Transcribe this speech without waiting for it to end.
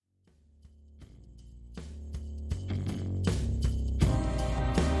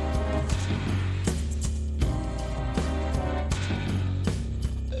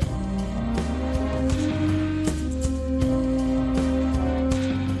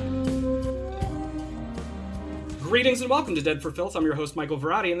Greetings and welcome to Dead for Filth. I'm your host, Michael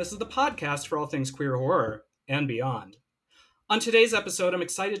Verratti, and this is the podcast for all things queer horror and beyond. On today's episode, I'm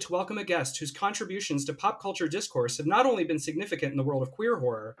excited to welcome a guest whose contributions to pop culture discourse have not only been significant in the world of queer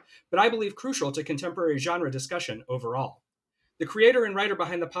horror, but I believe crucial to contemporary genre discussion overall. The creator and writer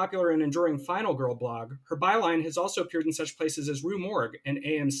behind the popular and enduring Final Girl blog, her byline has also appeared in such places as Rue Morgue and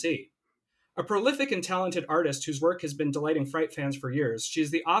AMC. A prolific and talented artist whose work has been delighting Fright fans for years, she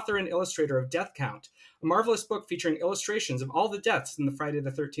is the author and illustrator of Death Count, a marvelous book featuring illustrations of all the deaths in the Friday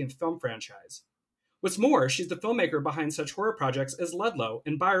the 13th film franchise. What's more, she's the filmmaker behind such horror projects as Ludlow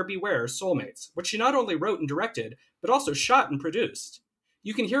and Buyer Beware Soulmates, which she not only wrote and directed, but also shot and produced.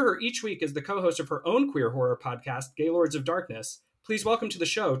 You can hear her each week as the co-host of her own queer horror podcast, Gaylords of Darkness. Please welcome to the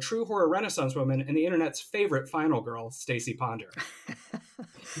show true horror renaissance woman and the internet's favorite Final Girl, Stacey Ponder.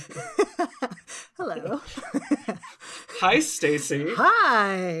 Hello. Hi, Stacey.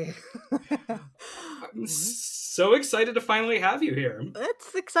 Hi. I'm so excited to finally have you here.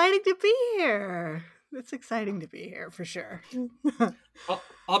 It's exciting to be here. It's exciting to be here for sure.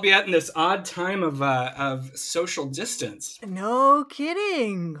 Albeit in this odd time of social distance. No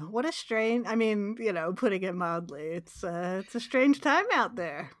kidding. What a strange, putting it mildly, it's a strange time out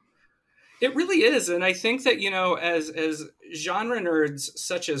there. It really is. And I think that, as genre nerds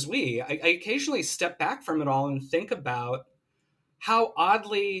such as we, I occasionally step back from it all and think about how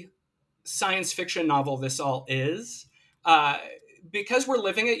oddly science fiction novel this all is. Because we're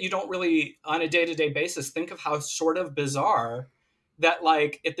living it, you don't really, on a day-to-day basis, think of how sort of bizarre that,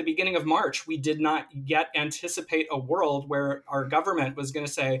 like, at the beginning of March, we did not yet anticipate a world where our government was going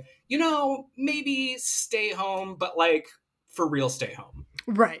to say, maybe stay home, but, like, for real stay home.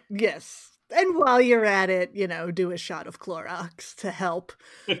 Right, yes. And while you're at it, do a shot of Clorox to help.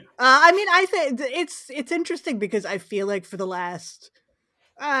 I think it's interesting because I feel like for the last,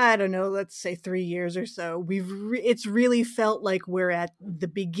 let's say 3 years or so, it's really felt like we're at the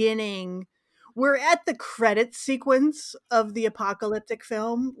beginning. We're at the credit sequence of the apocalyptic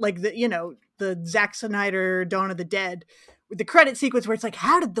film, like the Zack Snyder Dawn of the Dead, with the credit sequence where it's like,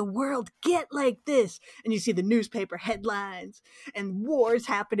 how did the world get like this? And you see the newspaper headlines and wars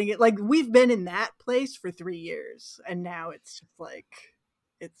happening. Like, we've been in that place for 3 years, and now it's just like,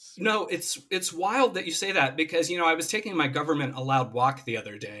 it's wild that you say that because, I was taking my government allowed walk the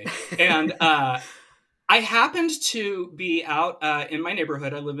other day, and I happened to be out in my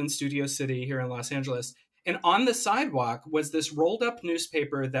neighborhood. I live in Studio City here in Los Angeles. And on the sidewalk was this rolled up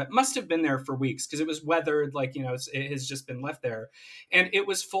newspaper that must have been there for weeks because it was weathered, it has just been left there. And it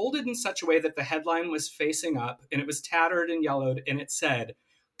was folded in such a way that the headline was facing up and it was tattered and yellowed. And it said,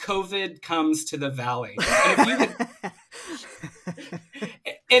 "COVID comes to the valley."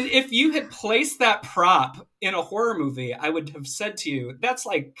 And if you had placed that prop in a horror movie, I would have said to you, that's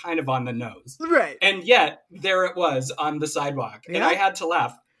like kind of on the nose. Right. And yet there it was on the sidewalk. Yeah. And I had to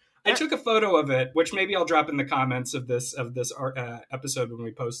laugh. I took a photo of it, which maybe I'll drop in the comments of this episode when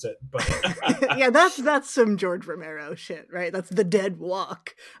we post it. But yeah, that's some George Romero shit, right? That's the Dead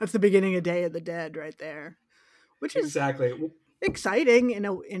Walk. That's the beginning of Day of the Dead right there, which is exactly exciting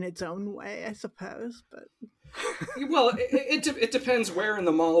in its own way, I suppose. But well, it depends where in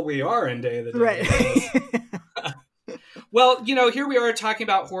the mall we are in Day of the Dead. Right. Well, here we are talking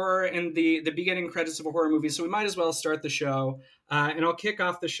about horror and the beginning credits of a horror movie, so we might as well start the show. And I'll kick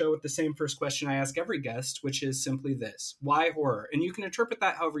off the show with the same first question I ask every guest, which is simply this: why horror? And you can interpret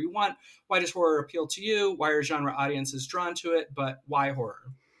that however you want. Why does horror appeal to you? Why are genre audiences drawn to it? But why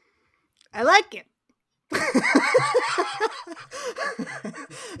horror? I like it.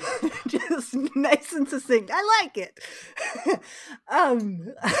 Just nice and succinct. I like it.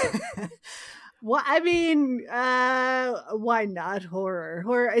 Well, why not horror?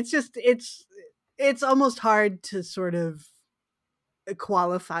 Horror, it's almost hard to sort of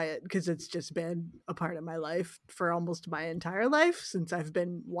qualify it because it's just been a part of my life for almost my entire life since I've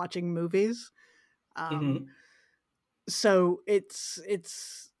been watching movies. So it's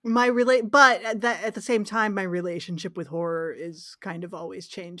but at the same time, my relationship with horror is kind of always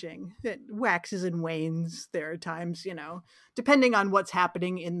changing. It waxes and wanes. There are times, depending on what's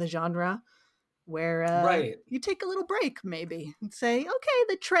happening in the genre, where right. You take a little break maybe and say, okay,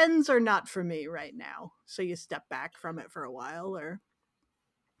 the trends are not for me right now. So you step back from it for a while, or,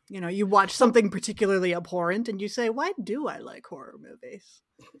 you watch something particularly abhorrent and you say, why do I like horror movies?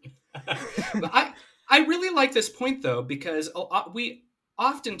 I really like this point, though, because we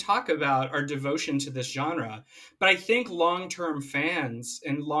often talk about our devotion to this genre, but I think long-term fans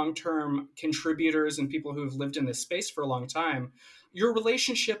and long-term contributors and people who have lived in this space for a long time, your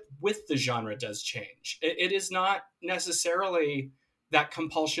relationship with the genre does change. It is not necessarily that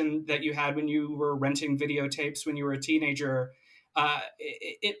compulsion that you had when you were renting videotapes when you were a teenager,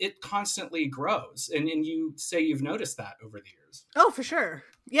 it constantly grows. And you say you've noticed that over the years. Oh, for sure.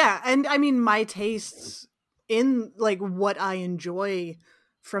 Yeah. And I mean, my tastes in like what I enjoy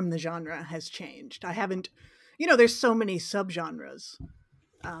from the genre has changed. I haven't, there's so many subgenres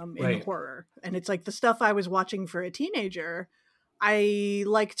in Right. horror. And it's like the stuff I was watching for a teenager, I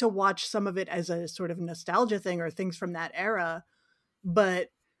like to watch some of it as a sort of nostalgia thing or things from that era.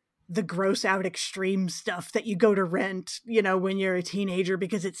 But the gross out extreme stuff that you go to rent, when you're a teenager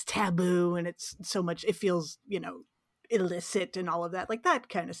because it's taboo and it's so much, it feels, illicit and all of that. Like that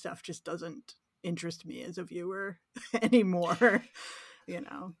kind of stuff just doesn't interest me as a viewer anymore.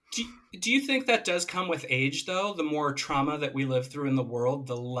 Do you think that does come with age, though? The more trauma that we live through in the world,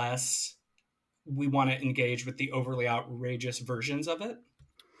 the less we want to engage with the overly outrageous versions of it?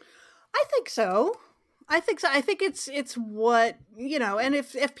 I think so. I think it's what, and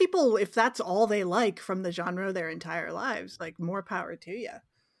if that's all they like from the genre their entire lives, like more power to you.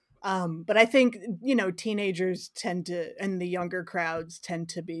 But I think, teenagers tend to, and the younger crowds tend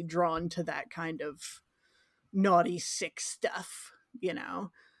to be drawn to that kind of naughty, sick stuff,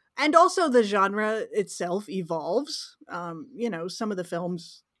 and also the genre itself evolves. Some of the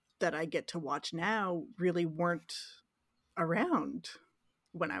films that I get to watch now really weren't around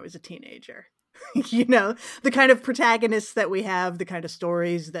when I was a teenager. The kind of protagonists that we have, the kind of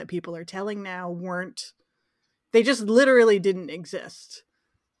stories that people are telling now they just literally didn't exist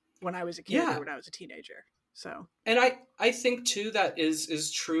when I was a kid or when I was a teenager. So, and I think too that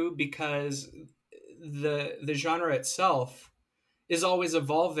is true because the genre itself is always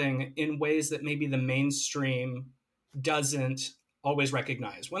evolving in ways that maybe the mainstream doesn't always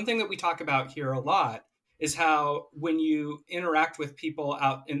recognize. One thing that we talk about here a lot is how when you interact with people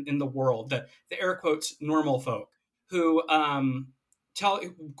out in the world, the air quotes normal folk who are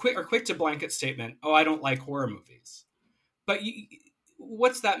quick to blanket statement, "Oh, I don't like horror movies." But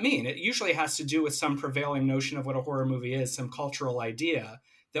what's that mean? It usually has to do with some prevailing notion of what a horror movie is, some cultural idea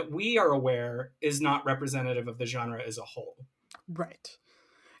that we are aware is not representative of the genre as a whole. Right.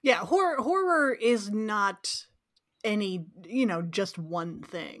 Yeah, horror is not any, just one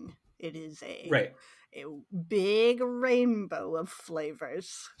thing. It is a big rainbow of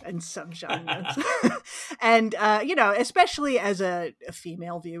flavors and subgenres. And, especially as a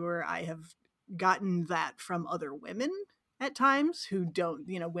female viewer, I have gotten that from other women at times who don't,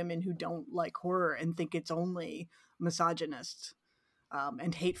 women who don't like horror and think it's only misogynist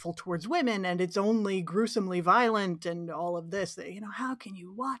and hateful towards women and it's only gruesomely violent and all of this. That, how can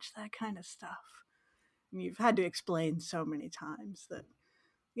you watch that kind of stuff? And you've had to explain so many times that,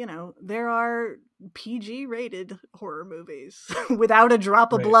 there are PG rated horror movies without a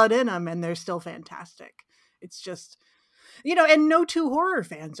drop of blood in them, and they're still fantastic. It's just, and no two horror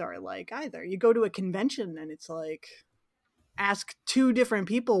fans are alike either. You go to a convention and it's like, ask two different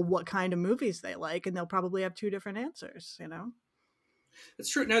people what kind of movies they like, and they'll probably have two different answers, That's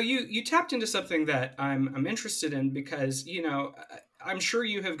true. Now, you tapped into something that I'm interested in because, I'm sure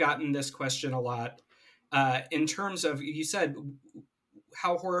you have gotten this question a lot in terms of, you said,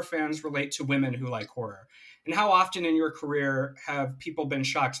 how horror fans relate to women who like horror. And how often in your career have people been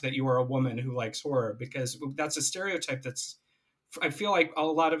shocked that you are a woman who likes horror? Because that's a stereotype I feel like a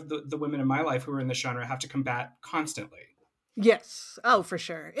lot of the women in my life who are in the genre have to combat constantly. Yes. Oh, for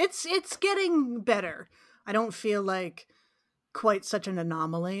sure. It's getting better. I don't feel like quite such an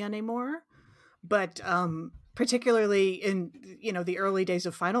anomaly anymore. But particularly in, the early days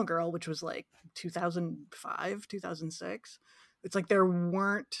of Final Girl, which was like 2005, 2006, it's like there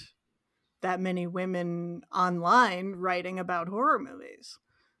weren't that many women online writing about horror movies.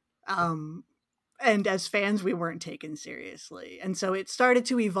 And as fans, we weren't taken seriously. And so it started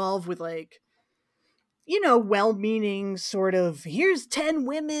to evolve with like, well-meaning sort of, here's 10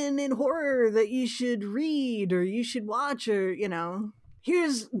 women in horror that you should read or you should watch, or,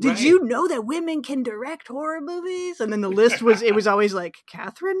 did you know that women can direct horror movies? And then the list was, it was always like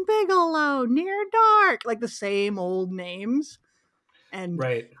Catherine Bigelow, Near Dark, like the same old names. And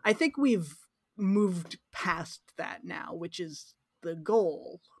I think we've moved past that now, which is the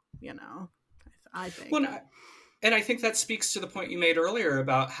goal, I think. Well, and I think that speaks to the point you made earlier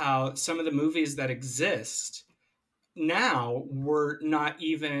about how some of the movies that exist now were not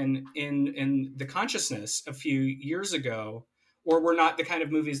even in the consciousness a few years ago, or were not the kind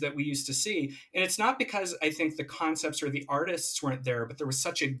of movies that we used to see. And it's not because I think the concepts or the artists weren't there, but there was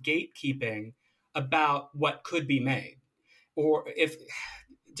such a gatekeeping about what could be made.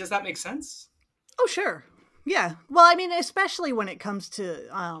 Does that make sense? Oh, sure. Yeah. Well, I mean, especially when it comes to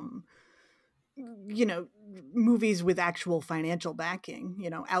you know, movies with actual financial backing, you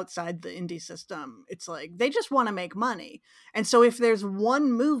know, outside the indie system. It's like they just want to make money. And so if there's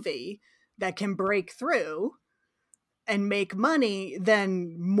one movie that can break through and make money,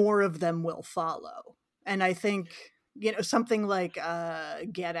 then more of them will follow. And I think, you know, something like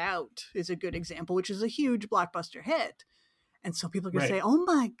Get Out is a good example, which is a huge blockbuster hit. And so people can say, oh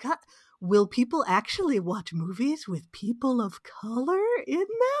my God, will people actually watch movies with people of color in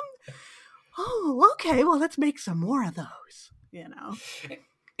them? Oh, okay, well, let's make some more of those, you know?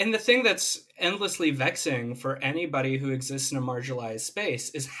 And the thing that's endlessly vexing for anybody who exists in a marginalized space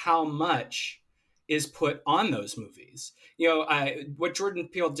is how much is put on those movies. You know, what Jordan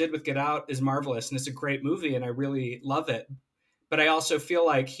Peele did with Get Out is marvelous, and it's a great movie, and I really love it. But I also feel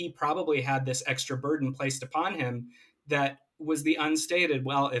like he probably had this extra burden placed upon him that was the unstated,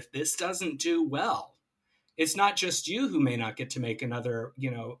 well, if this doesn't do well, it's not just you who may not get to make another,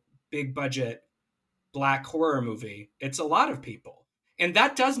 you know, big budget Black horror movie. It's a lot of people. And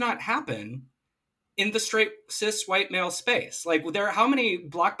that does not happen in the straight cis white male space. Like, how many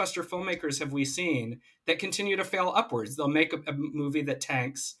blockbuster filmmakers have we seen that continue to fail upwards? They'll make a movie that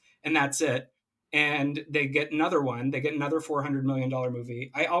tanks and that's it. And they get another one, they get another $400 million movie.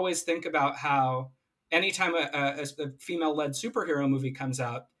 I always think about how anytime a female-led superhero movie comes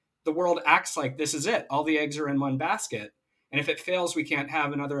out, the world acts like this is it. All the eggs are in one basket. And if it fails, we can't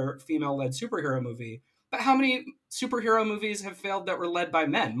have another female-led superhero movie. But how many superhero movies have failed that were led by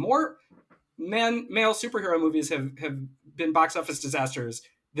men? More male superhero movies have been box office disasters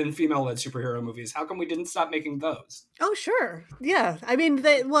than female-led superhero movies. How come we didn't stop making those? Oh, sure. Yeah. I mean,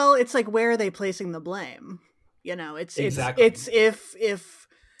 it's like, where are they placing the blame? You know, it's if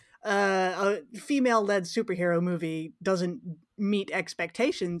a female-led superhero movie doesn't meet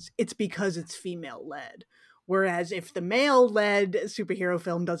expectations, it's because it's female-led. Whereas if the male-led superhero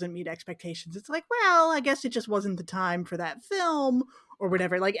film doesn't meet expectations, it's like, well, I guess it just wasn't the time for that film or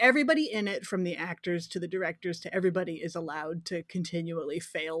whatever. Like, everybody in it, from the actors to the directors to everybody, is allowed to continually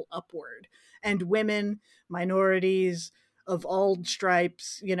fail upward. And women, minorities of all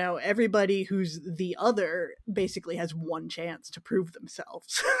stripes, you know, everybody who's the other basically has one chance to prove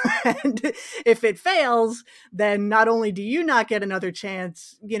themselves. And if it fails, then not only do you not get another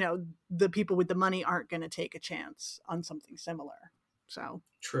chance, you know, the people with the money aren't going to take a chance on something similar. So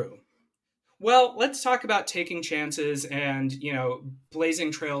true. Well, let's talk about taking chances and, you know,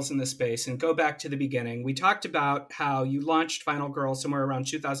 blazing trails in the space and go back to the beginning. We talked about how you launched Final Girl somewhere around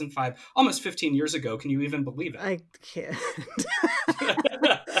 2005, almost 15 years ago. Can you even believe it? I can't.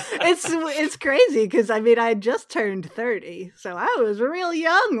 It's crazy because, I mean, I just turned 30, so I was real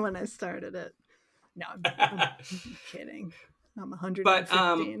young when I started it. No, I'm kidding. I'm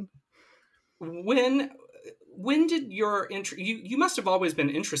 115. But when did your you must have always been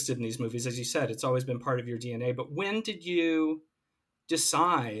interested in these movies, as you said, it's always been part of your DNA, but when did you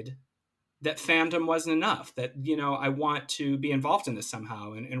decide that fandom wasn't enough, that, you know, I want to be involved in this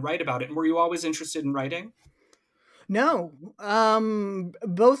somehow and write about it? And were you always interested in writing? No.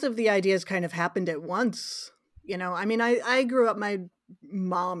 Both of the ideas kind of happened at once. You know, I mean, I grew up, my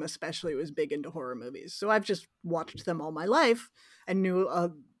mom especially was big into horror movies, so I've just watched them all my life and knew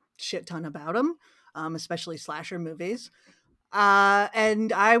a shit ton about them. Especially slasher movies.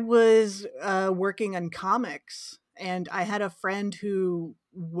 And I was working on comics, and I had a friend who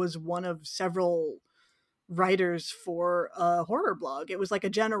was one of several writers for a horror blog. It was like a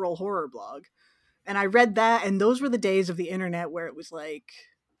general horror blog. And I read that, and those were the days of the internet where it was like,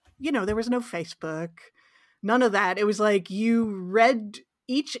 you know, there was no Facebook, none of that. It was like you read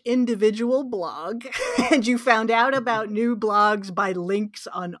each individual blog and you found out about new blogs by links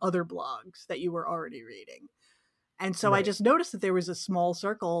on other blogs that you were already reading. And so I just noticed that there was a small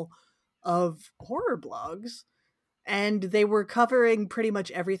circle of horror blogs, and they were covering pretty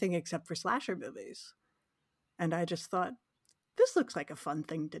much everything except for slasher movies. And I just thought, this looks like a fun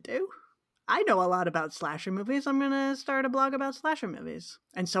thing to do. I know a lot about slasher movies. I'm going to start a blog about slasher movies.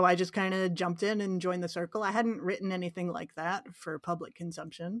 And so I just kind of jumped in and joined the circle. I hadn't written anything like that for public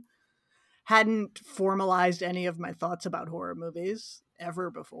consumption. Hadn't formalized any of my thoughts about horror movies ever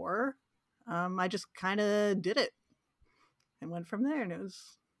before. I just kind of did it and went from there. And it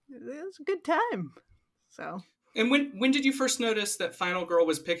was a good time. So. And when did you first notice that Final Girl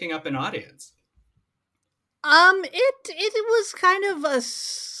was picking up an audience? It was kind of a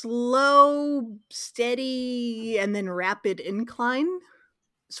slow, steady, and then rapid incline,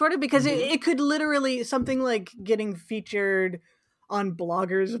 sort of, because it could literally, something like getting featured on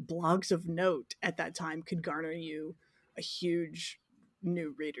blogs of note at that time could garner you a huge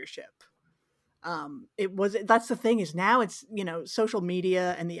new readership. That's the thing, is now it's, social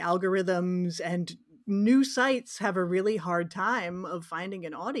media and the algorithms, and new sites have a really hard time of finding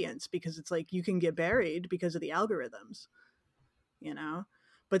an audience, because it's like you can get buried because of the algorithms,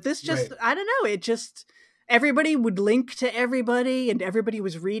 but this just, Right. I don't know, it just, everybody would link to everybody, and everybody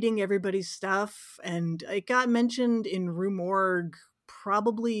was reading everybody's stuff, and it got mentioned in Rue Morgue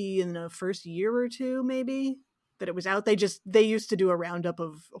probably in the first year or two, maybe, that it was out. They used to do a roundup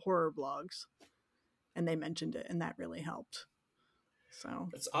of horror blogs, and they mentioned it, and that really helped. So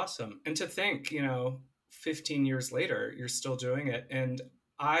That's awesome. And to think, 15 years later, you're still doing it. And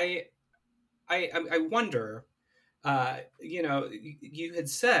I wonder, you had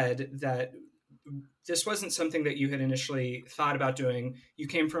said that this wasn't something that you had initially thought about doing. You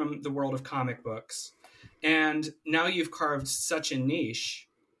came from the world of comic books, and now you've carved such a niche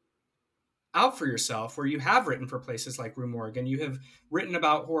out for yourself, where you have written for places like Rue Morgue, and you have written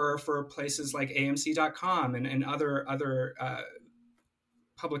about horror for places like AMC.com and other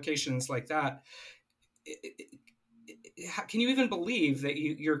publications like that. Can you even believe that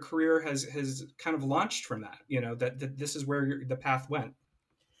your career has kind of launched from that? That this is where the path went.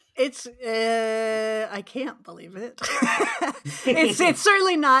 It's I can't believe it. It's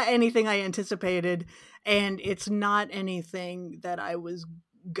certainly not anything I anticipated, and it's not anything that I was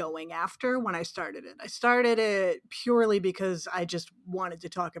going after when I started it. I started it purely because I just wanted to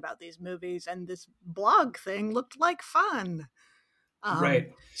talk about these movies, and this blog thing looked like fun.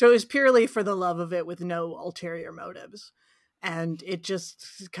 Right. So it was purely for the love of it, with no ulterior motives. And it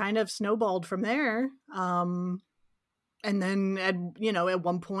just kind of snowballed from there. And then at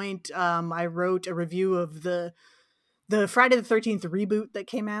one point, I wrote a review of the Friday the 13th reboot that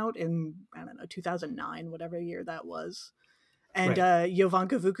came out in, 2009, whatever year that was. And right.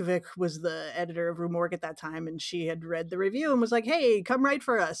 Jovanka Vukovic was the editor of Rue Morgue at that time, and she had read the review and was like, hey, come write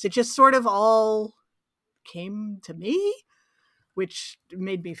for us. It just sort of all came to me, which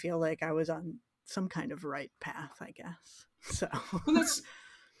made me feel like I was on some kind of right path, I guess. So, well, that's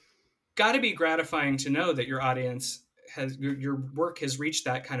got to be gratifying to know that your audience your work has reached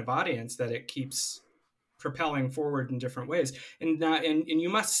that kind of audience, that it keeps propelling forward in different ways, and you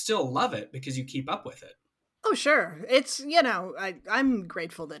must still love it because you keep up with it. Oh, sure. It's, I'm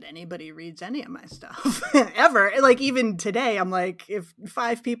grateful that anybody reads any of my stuff ever. Like, even today, I'm like, if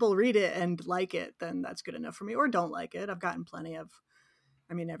 5 people read it and like it, then that's good enough for me, or don't like it. I've gotten plenty of,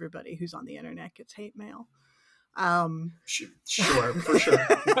 everybody who's on the internet gets hate mail. Sure, for sure.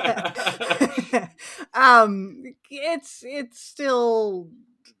 It's still,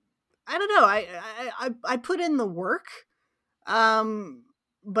 I don't know. I put in the work.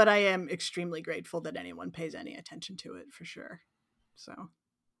 But I am extremely grateful that anyone pays any attention to it, for sure. So.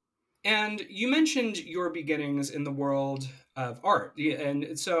 And you mentioned your beginnings in the world of art.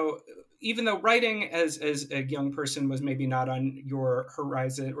 And so even though writing as a young person was maybe not on your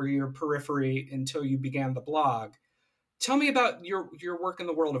horizon or your periphery until you began the blog, tell me about your work in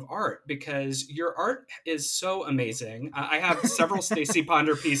the world of art, because your art is so amazing. I have several Stacy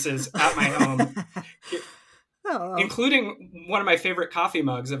Ponder pieces at my home. Oh. Including one of my favorite coffee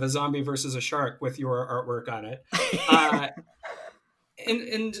mugs of a zombie versus a shark with your artwork on it.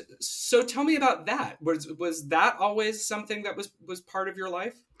 And so tell me about that. Was that always something that was part of your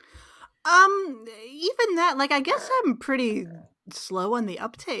life? Even that, I guess I'm pretty slow on the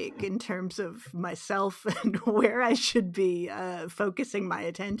uptake in terms of myself and where I should be focusing my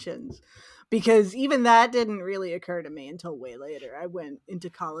attentions. Because even that didn't really occur to me until way later. I went into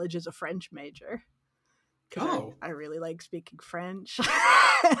college as a French major. Oh. I really like speaking French.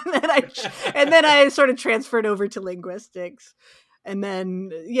 and then I sort of transferred over to linguistics. And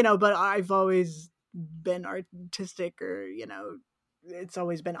then, but I've always been artistic, or, it's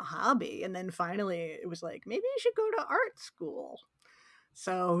always been a hobby. And then finally it was like, maybe you should go to art school.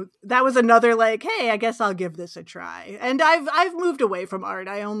 So that was another hey, I guess I'll give this a try. And I've moved away from art.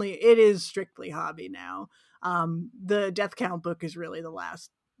 It is strictly hobby now. The Death Count book is really the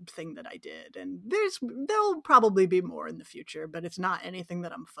last thing that I did, and there'll probably be more in the future, but it's not anything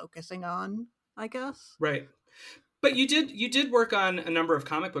that I'm focusing on, I guess. Right. But you did work on a number of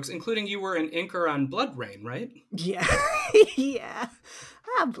comic books, including you were an inker on Blood Rain, right? Yeah. Yeah.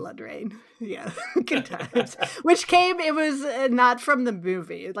 Blood Rain. Yeah. Good times. Which it was not from the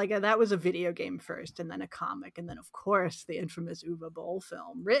movie. That was a video game first, and then a comic, and then of course the infamous Uwe Boll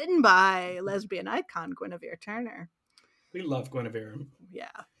film, written by lesbian icon Guinevere Turner. We love Guinevere. Yeah.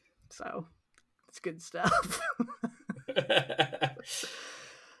 So it's good stuff.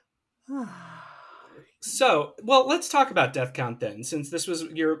 So, well, let's talk about Death Count then, since this was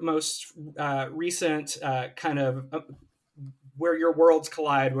your most recent kind of where your worlds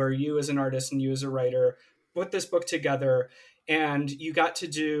collide, where you as an artist and you as a writer put this book together, and you got to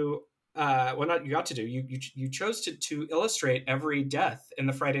do well, not you got to do, you chose to illustrate every death in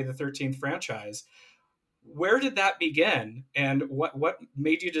the Friday the 13th franchise. Where did that begin, and what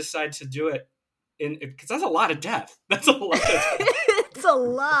made you decide to do it? Because that's a lot of death. That's a lot of death. It's a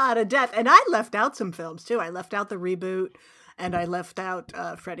lot of death. And I left out some films too. I left out the reboot, and I left out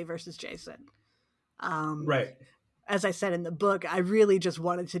Freddy versus Jason. Right. As I said in the book, I really just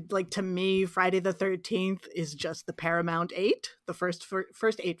wanted to, like, to me, Friday the 13th is just the Paramount 8, the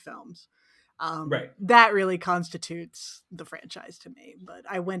first 8 films. Right. That really constitutes the franchise to me. But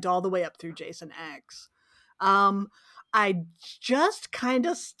I went all the way up through Jason X. I just kind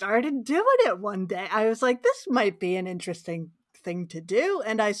of started doing it one day. I was like, this might be an interesting thing to do.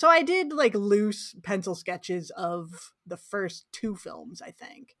 And I did like loose pencil sketches of the first 2 films, I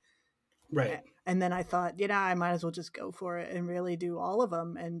think. Right. And then I thought, I might as well just go for it and really do all of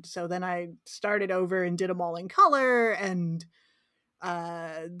them. And so then I started over and did them all in color. And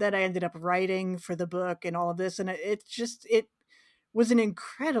then I ended up writing for the book and all of this. And it was an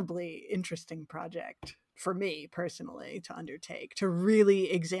incredibly interesting project for me personally to undertake, to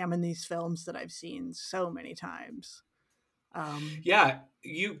really examine these films that I've seen so many times. Yeah,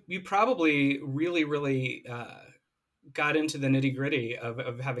 you probably really, really got into the nitty gritty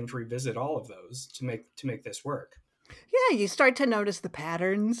of having to revisit all of those to make this work. Yeah, you start to notice the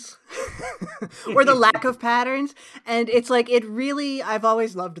patterns or the lack of patterns. And it's like, I've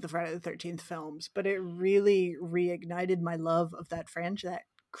always loved the Friday the 13th films, but it really reignited my love of that that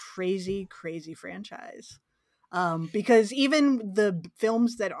crazy, crazy franchise. Because even the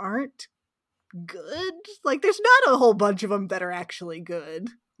films that aren't good, like, there's not a whole bunch of them that are actually good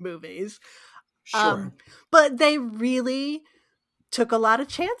movies. Sure. But they really took a lot of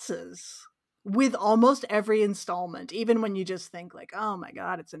chances with almost every installment, even when you just think like, oh my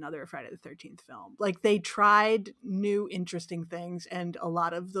God, it's another Friday the 13th film. Like, they tried new, interesting things, and a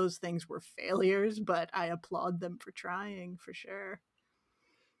lot of those things were failures, but I applaud them for trying, for sure.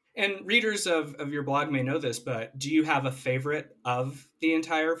 And readers of your blog may know this, but do you have a favorite of the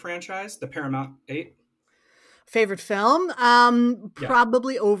entire franchise, the Paramount 8? Favorite film?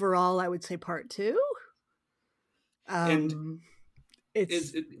 Probably overall, I would say part 2. And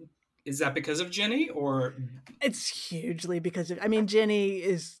is that because of Ginny, or? It's hugely because of, Ginny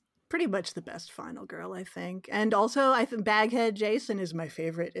is pretty much the best final girl, I think. And also, I think Baghead Jason is my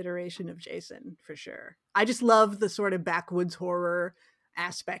favorite iteration of Jason, for sure. I just love the sort of backwoods horror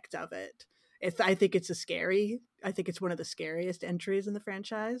aspect of it. I think it's one of the scariest entries in the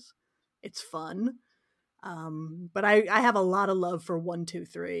franchise. It's fun. But I have a lot of love for 1, 2,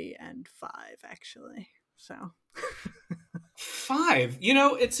 3, and 5, actually. So 5.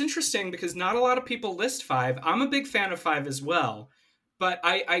 It's interesting because not a lot of people list 5. I'm a big fan of 5 as well. But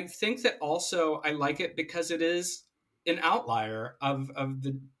I think that also I like it because it is an outlier of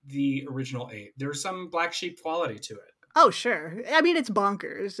the original 8. There's some black sheep quality to it. Oh, sure. It's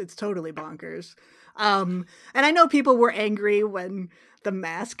bonkers. It's totally bonkers. And I know people were angry when the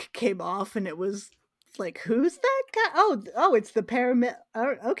mask came off and it was like, who's that guy? Oh, it's the paramedic.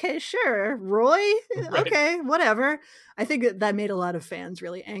 Okay, sure. Roy? Right. Okay, whatever. I think that made a lot of fans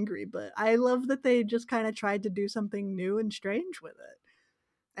really angry, but I love that they just kind of tried to do something new and strange with it.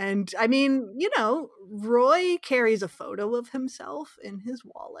 And Roy carries a photo of himself in his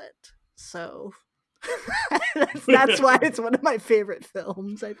wallet. So that's why it's one of my favorite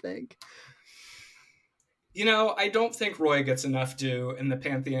films, I think. I don't think Roy gets enough due in the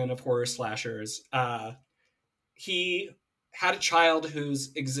pantheon of horror slashers. He had a child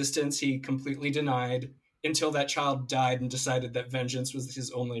whose existence he completely denied until that child died and decided that vengeance was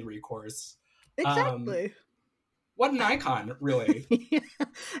his only recourse. Exactly. What an icon, really. Yeah.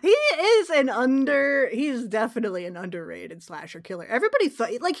 He's definitely an underrated slasher killer. Everybody thought,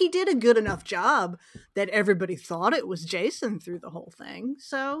 like, he did a good enough job that everybody thought it was Jason through the whole thing.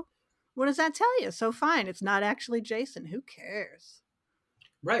 So what does that tell you? So fine, it's not actually Jason. Who cares?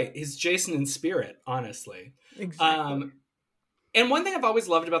 Right. He's Jason in spirit, honestly. Exactly. And one thing I've always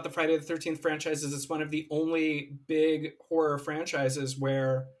loved about the Friday the 13th franchise is it's one of the only big horror franchises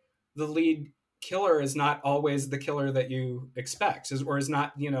where the lead killer is not always the killer that you expect, or is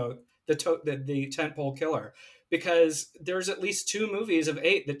not, the tentpole killer. Because there's at least 2 movies of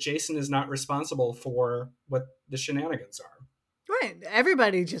 8 that Jason is not responsible for what the shenanigans are. Right.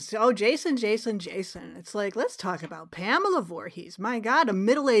 Everybody just, Jason, Jason, Jason. It's like, let's talk about Pamela Voorhees. My God, a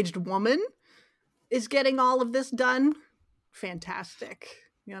middle-aged woman is getting all of this done. Fantastic,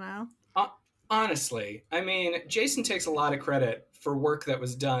 Honestly, Jason takes a lot of credit for work that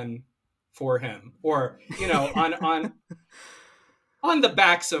was done for him, or on On the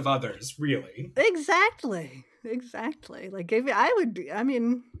backs of others, really. Exactly. Like, give me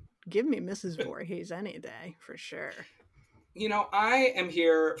Mrs. Voorhees any day, for sure. I am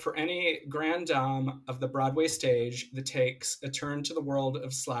here for any grand dame of the Broadway stage that takes a turn to the world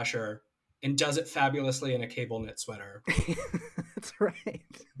of slasher and does it fabulously in a cable knit sweater. That's right.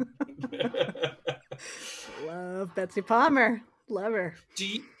 Love Betsy Palmer. Love her.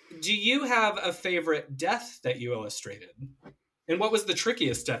 Do you have a favorite death that you illustrated? And what was the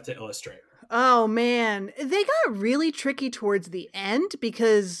trickiest death to illustrate? Oh, man. They got really tricky towards the end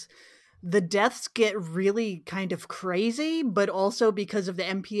because the deaths get really kind of crazy, but also because of the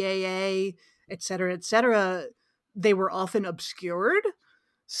MPAA, et cetera, they were often obscured.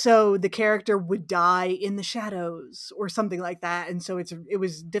 So the character would die in the shadows or something like that. And so it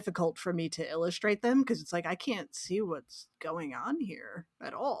was difficult for me to illustrate them because it's like, I can't see what's going on here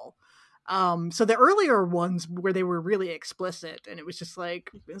at all. So the earlier ones where they were really explicit and it was just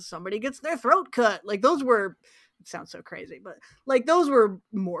like somebody gets their throat cut, like those were, it sounds so crazy, but like those were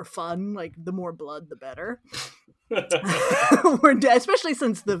more fun. Like the more blood, the better. Especially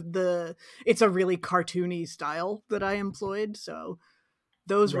since the it's a really cartoony style that I employed. So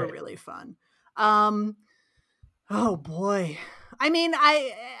those were really fun. Oh boy. I mean,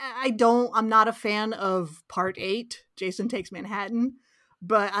 I'm not a fan of Part 8, Jason Takes Manhattan,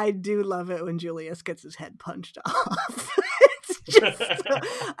 but I do love it when Julius gets his head punched off. It's just,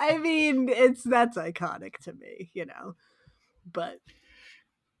 that's iconic to me, but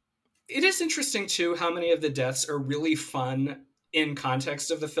it is interesting too how many of the deaths are really fun in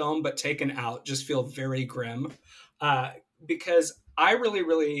context of the film, but taken out just feel very grim. Because I really,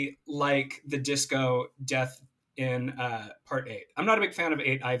 really like the disco death in Part 8. I'm not a big fan of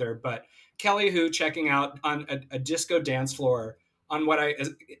 8 either, but Kelly Hu checking out on a disco dance floor on what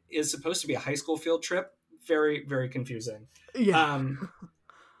is supposed to be a high school field trip. Very, very confusing. Yeah.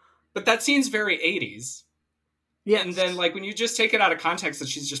 But that scene's very 80s. Yes. And then like when you just take it out of context that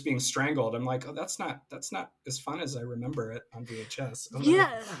she's just being strangled, I'm like, oh, that's not as fun as I remember it on VHS. Oh,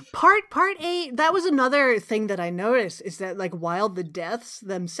 yeah. No. Part 8, that was another thing that I noticed is that like while the deaths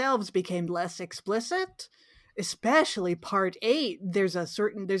themselves became less explicit, especially Part 8,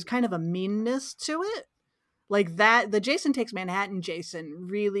 there's kind of a meanness to it. Like that, the Jason Takes Manhattan Jason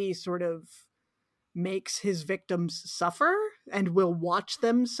really sort of makes his victims suffer and will watch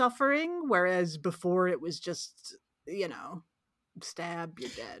them suffering, whereas before it was just, stab, you're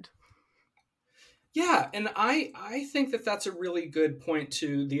dead. Yeah, and I think that that's a really good point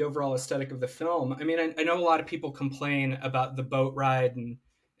to the overall aesthetic of the film. I mean, I know a lot of people complain about the boat ride and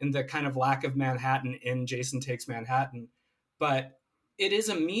the kind of lack of Manhattan in Jason Takes Manhattan, but it is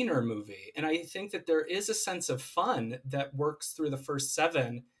a meaner movie. And I think that there is a sense of fun that works through the first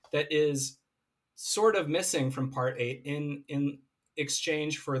 7 that is sort of missing from Part 8 in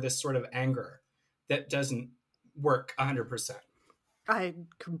exchange for this sort of anger that doesn't work 100%. I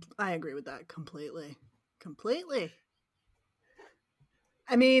agree with that completely.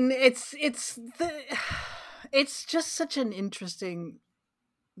 I mean, it's just such an interesting.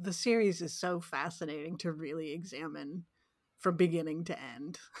 The series is so fascinating to really examine from beginning to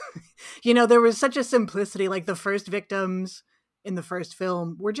end. There was such a simplicity. Like the first victims in the first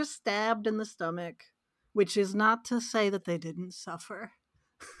film were just stabbed in the stomach, which is not to say that they didn't suffer.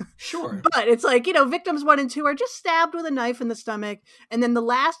 Sure. But it's like, victims 1 and 2 are just stabbed with a knife in the stomach. And then the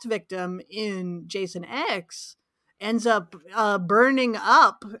last victim in Jason X ends up burning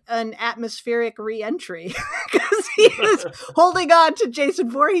up an atmospheric re-entry because he is holding on to Jason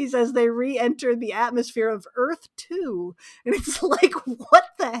Voorhees as they re-enter the atmosphere of Earth 2. And it's like, what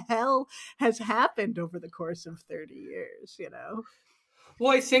the hell has happened over the course of 30 years,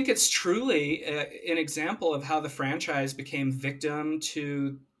 Well, I think it's truly an example of how the franchise became victim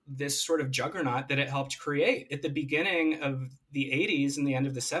to this sort of juggernaut that it helped create. At the beginning of the 80s and the end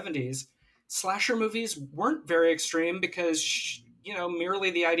of the 70s, slasher movies weren't very extreme because,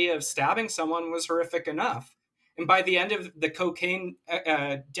 merely the idea of stabbing someone was horrific enough. And by the end of the cocaine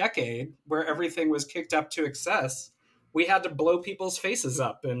decade, where everything was kicked up to excess, we had to blow people's faces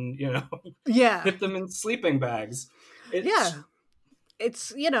up and, hit them in sleeping bags.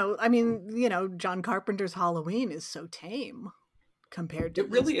 It's, John Carpenter's Halloween is so tame compared to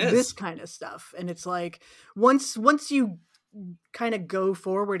this kind of stuff. And it's like, once you kind of go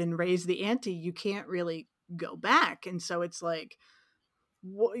forward and raise the ante, you can't really go back. And so it's like,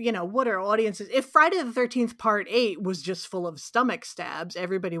 what are audiences? If Friday the 13th Part 8 was just full of stomach stabs,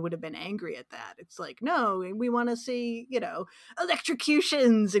 everybody would have been angry at that. It's like, no, we want to see,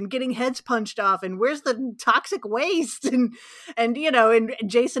 electrocutions and getting heads punched off, and where's the toxic waste? And in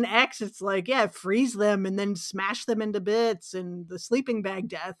Jason X, it's like, yeah, freeze them and then smash them into bits, and the sleeping bag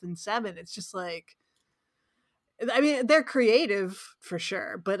death in 7. It's just like, I mean, they're creative for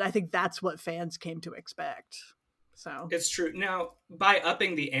sure, but I think that's what fans came to expect. So it's true. Now, by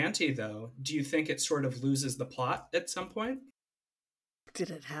upping the ante, though, do you think it sort of loses the plot at some point? Did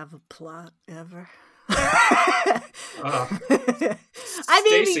it have a plot ever?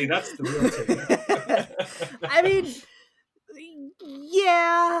 Stacey, that's the real thing. I mean,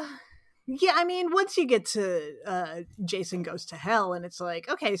 yeah. I mean, once you get to Jason Goes to Hell, and it's like,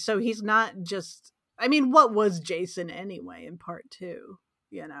 okay, so he's not just. I mean, what was Jason anyway in Part 2?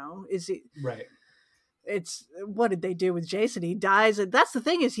 Is he right? It's what did they do with Jason? He dies, and that's the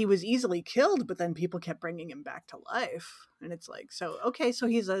thing, is he was easily killed, but then people kept bringing him back to life, and it's like, so okay, so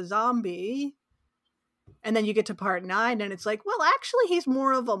he's a zombie, and then you get to Part 9, and it's like, well, actually, he's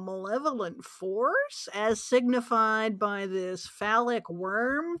more of a malevolent force, as signified by this phallic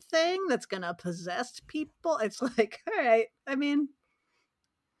worm thing that's gonna possess people. It's like, all right, I mean,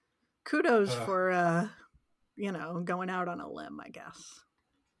 kudos for going out on a limb, I guess.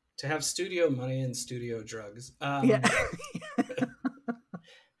 To have studio money and studio drugs. Yeah.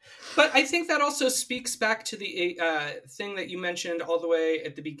 But I think that also speaks back to the thing that you mentioned all the way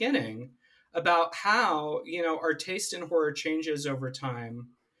at the beginning about how, our taste in horror changes over time.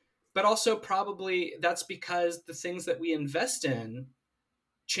 But also probably that's because the things that we invest in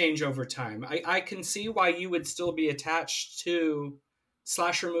change over time. I can see why you would still be attached to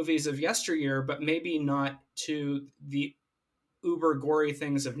slasher movies of yesteryear, but maybe not to the uber gory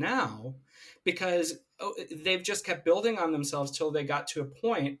things of now, because they've just kept building on themselves till they got to a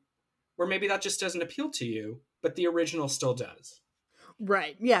point where maybe that just doesn't appeal to you, but the original still does.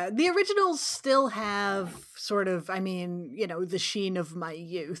 Right. Yeah. The originals still have sort of, I mean, the sheen of my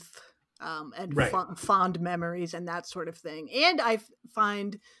youth, and right. Fond memories and that sort of thing. And I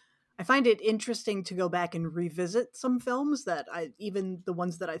find it interesting to go back and revisit some films that even the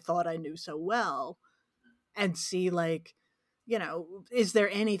ones that I thought I knew so well, and see, like, is there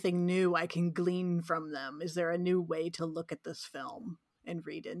anything new I can glean from them? Is there a new way to look at this film and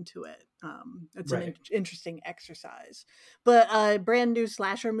read into it? It's right. An interesting exercise. But a brand new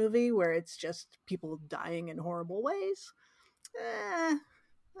slasher movie where it's just people dying in horrible ways, I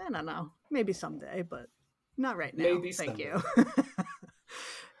don't know. Maybe someday, but not right now. Maybe Thank someday. you.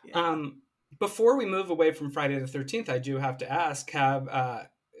 Yeah. Before we move away from Friday the 13th, I do have to ask, have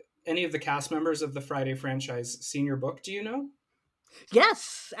any of the cast members of the Friday franchise seen your book? Do you know?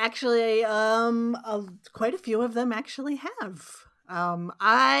 Yes, actually, quite a few of them actually have.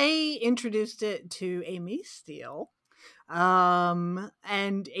 I introduced it to Amy Steele, and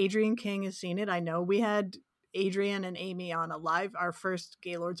Adrienne King has seen it. I know we had Adrienne and Amy on our first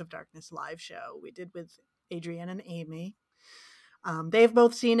Gaylords of Darkness live show we did with Adrienne and Amy. They've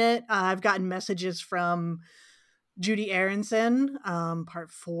both seen it. I've gotten messages from Judy Aronson,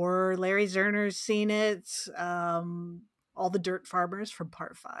 Part 4. Larry Zerner's seen it. All the dirt farmers from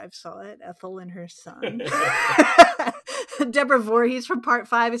Part 5 saw it. Ethel and her son. Deborah Voorhees from Part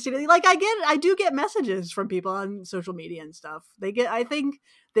 5 has seen it. Like, I do get messages from people on social media and stuff. I think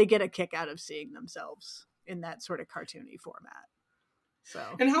they get a kick out of seeing themselves in that sort of cartoony format. So,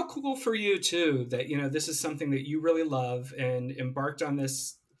 and how cool for you too that this is something that you really love and embarked on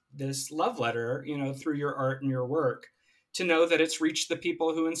this love letter through your art and your work, to know that it's reached the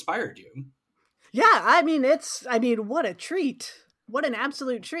people who inspired you. Yeah, I mean, what a treat. What an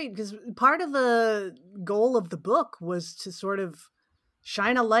absolute treat, because part of the goal of the book was to sort of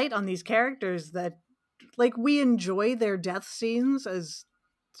shine a light on these characters that, like, we enjoy their death scenes, as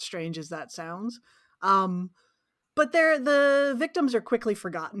strange as that sounds. But the victims are quickly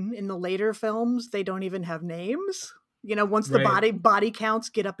forgotten. In the later films, they don't even have names. Once the body counts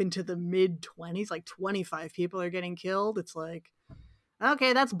get up into the mid-20s, like 25 people are getting killed, it's like,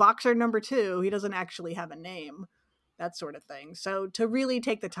 okay, that's boxer number 2. He doesn't actually have a name, that sort of thing. So to really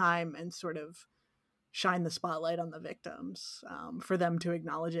take the time and sort of shine the spotlight on the victims, for them to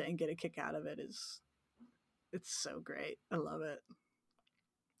acknowledge it and get a kick out of it, it's so great. I love it.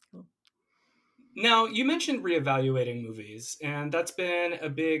 Cool. Now, you mentioned reevaluating movies, and that's been a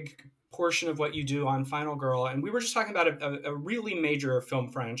big portion of what you do on Final Girl. And we were just talking about a really major film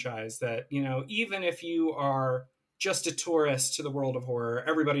franchise that, even if you are just a tourist to the world of horror,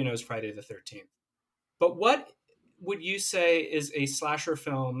 everybody knows Friday the 13th. But what would you say is a slasher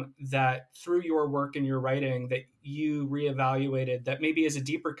film that through your work and your writing that you reevaluated that maybe is a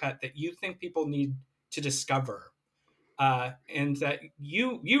deeper cut that you think people need to discover and that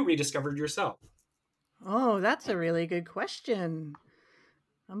you rediscovered yourself? Oh, that's a really good question.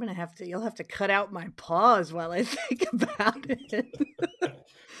 You'll have to cut out my pause while I think about it.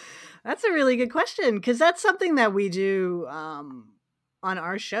 That's a really good question, because that's something that we do on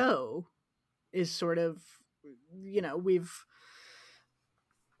our show is sort of, we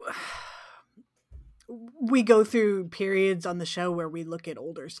go through periods on the show where we look at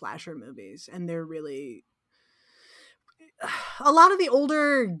older slasher movies, and they're really a lot of the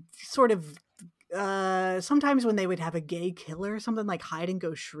older sort of sometimes when they would have a gay killer, something like Hide and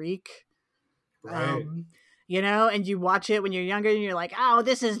Go Shriek, Right. And you watch it when you're younger and you're like, oh,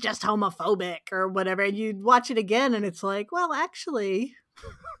 this is just homophobic or whatever, and you watch it again and it's like, well, actually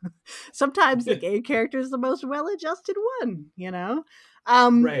sometimes the gay character is the most well-adjusted one.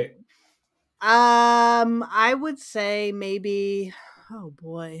 Right. I would say maybe, oh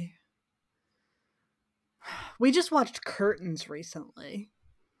boy, we just watched Curtains recently.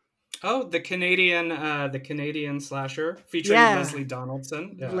 Oh, the Canadian slasher featuring Leslie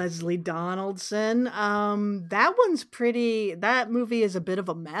Donaldson. Yeah. Leslie Donaldson. That movie is a bit of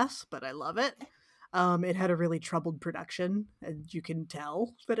a mess, but I love it. It had a really troubled production, and you can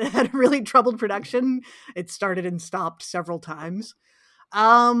tell that it had a really troubled production. It started and stopped several times.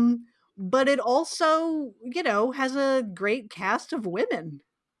 But it also, has a great cast of women.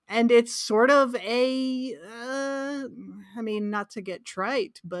 And it's sort of not to get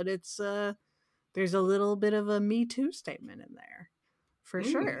trite, but it's, there's a little bit of a Me Too statement in there, for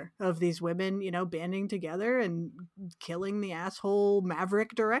sure, of these women, banding together and killing the asshole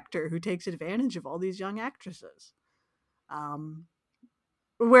maverick director who takes advantage of all these young actresses.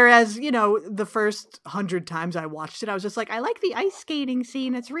 Whereas, the first 100 times I watched it, I was just like, I like the ice skating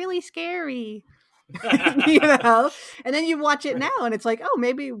scene. It's really scary. And then you watch it now and it's like, oh,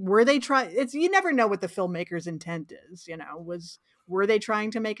 maybe were they trying, you never know what the filmmaker's intent is, were they trying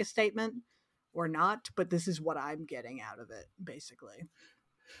to make a statement or not? But this is what I'm getting out of it, basically.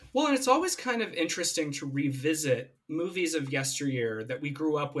 Well, and it's always kind of interesting to revisit movies of yesteryear that we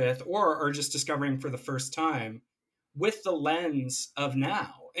grew up with or are just discovering for the first time with the lens of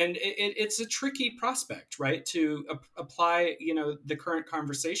now. And it's a tricky prospect, right? To apply, the current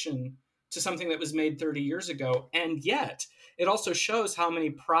conversation to something that was made 30 years ago. And yet it also shows how many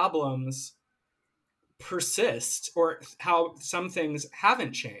problems persist or how some things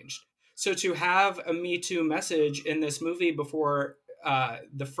haven't changed. So to have a Me Too message in this movie before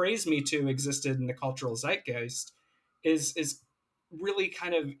the phrase Me Too existed in the cultural zeitgeist is really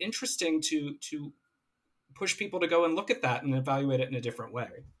kind of interesting to push people to go and look at that and evaluate it in a different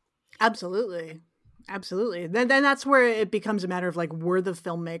way. Absolutely. Then that's where it becomes a matter of like, were the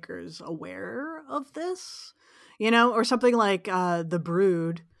filmmakers aware of this? Or something like The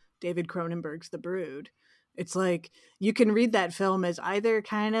Brood, David Cronenberg's The Brood. It's like, you can read that film as either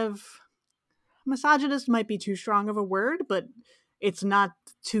kind of misogynist might be too strong of a word, but it's not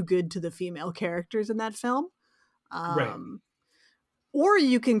too good to the female characters in that film. Right. Or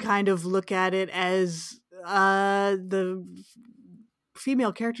you can kind of look at it as the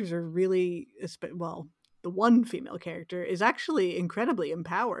female characters are really, the one female character is actually incredibly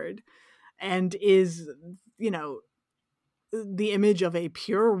empowered and is, the image of a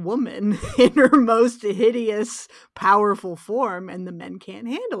pure woman in her most hideous, powerful form, and the men can't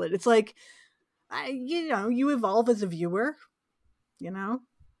handle it. It's like, you evolve as a viewer,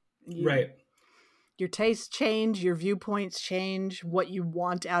 right. Your tastes change, your viewpoints change, what you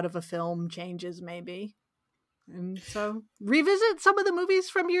want out of a film changes maybe. And so revisit some of the movies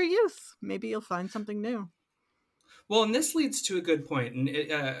from your youth. Maybe you'll find something new. Well, and this leads to a good point.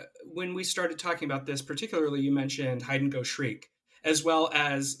 And when we started talking about this, particularly, you mentioned Hide and Go Shriek, as well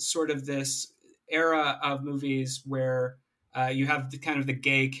as sort of this era of movies where you have the kind of the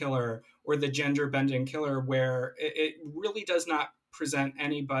gay killer or the gender bending killer, where it really does not present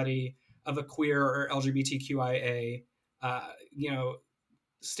anybody of a queer or LGBTQIA,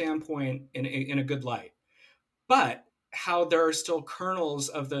 standpoint in a good light. But how there are still kernels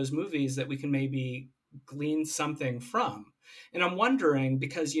of those movies that we can maybe glean something from. And I'm wondering,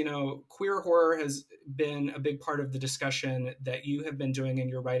 because, queer horror has been a big part of the discussion that you have been doing in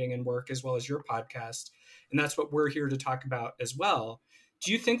your writing and work, as well as your podcast. And that's what we're here to talk about as well.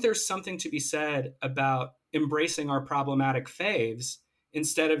 Do you think there's something to be said about embracing our problematic faves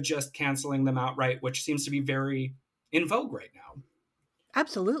instead of just canceling them outright, which seems to be very in vogue right now?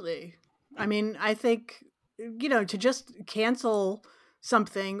 Absolutely. I mean, I think, to just cancel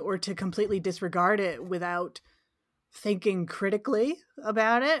something or to completely disregard it without thinking critically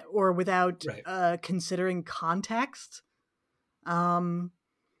about it or without Right. considering context,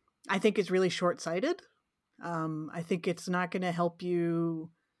 I think is really short-sighted. I think it's not going to help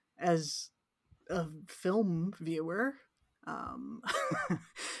you as a film viewer. Um,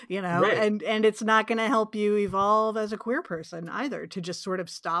 Right. and it's not going to help you evolve as a queer person either, to just sort of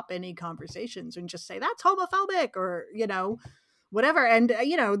stop any conversations and just say that's homophobic or, whatever. And,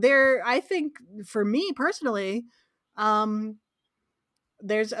 I think for me personally, um,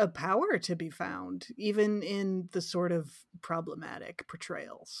 there's a power to be found even in the sort of problematic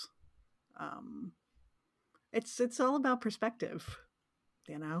portrayals. Um, it's all about perspective,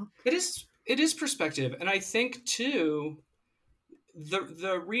 you know? It is perspective, and I think too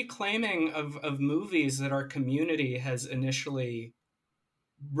the reclaiming of movies that our community has initially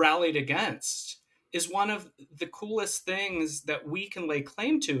rallied against is one of the coolest things that we can lay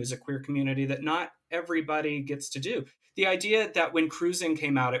claim to as a queer community that not everybody gets to do. The idea that when Cruising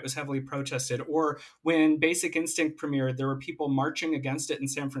came out, it was heavily protested, or when Basic Instinct premiered, there were people marching against it in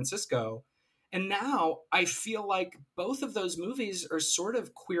San Francisco. And now I feel like both of those movies are sort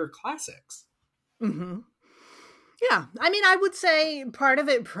of queer classics. Mm-hmm. Yeah. I mean, I would say part of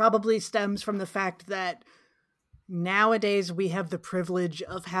it probably stems from the fact that nowadays we have the privilege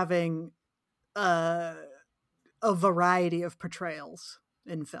of having a, a variety of portrayals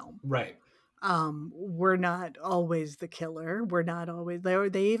in film. Right. We're not always the killer. We're not always there.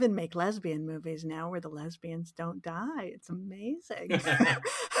 They even make lesbian movies now where the lesbians don't die. It's amazing.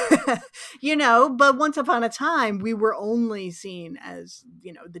 But once upon a time we were only seen as,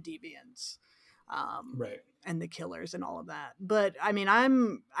 the deviants. Right. And the killers and all of that. But I mean, I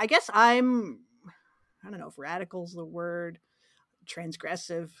don't know if radical's the word,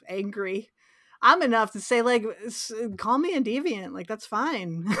 transgressive, angry. I'm enough to say, like, call me a deviant. Like, that's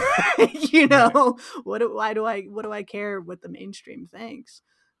fine. Right. What do I care what the mainstream thinks?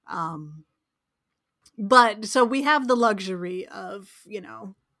 But so we have the luxury of,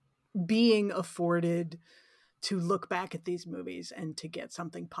 being afforded to look back at these movies and to get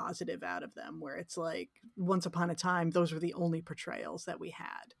something positive out of them, where it's like, once upon a time, those were the only portrayals that we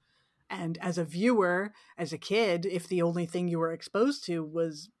had. And as a viewer, as a kid, if the only thing you were exposed to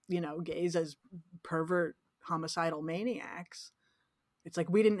was, gays as pervert homicidal maniacs, it's like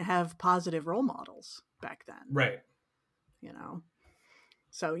we didn't have positive role models back then. Right.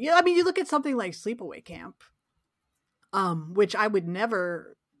 So, yeah, I mean, you look at something like Sleepaway Camp, which I would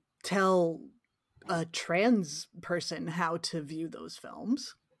never tell a trans person how to view those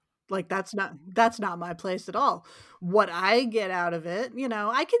films. Like, that's not my place at all. What I get out of it,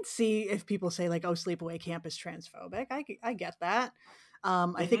 I can see if people say like, "Oh, Sleepaway Camp is transphobic." I get that.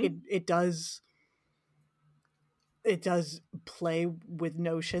 I think it does play with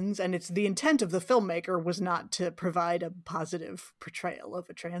notions, and it's the intent of the filmmaker was not to provide a positive portrayal of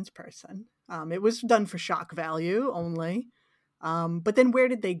a trans person. It was done for shock value only. But then where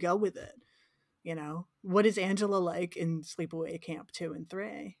did they go with it? What is Angela like in Sleepaway Camp 2 and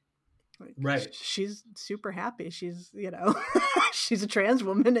 3? Right. She's super happy. She's, she's a trans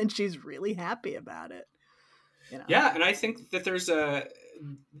woman and she's really happy about it. Yeah, and I think that there's a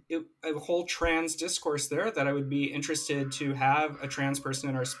whole trans discourse there that I would be interested to have a trans person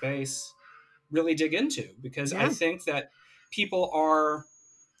in our space really dig into, because I think that people are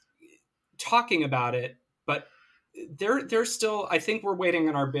talking about it, but they're still, I think we're waiting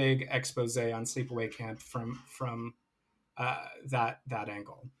on our big expose on Sleepaway Camp from that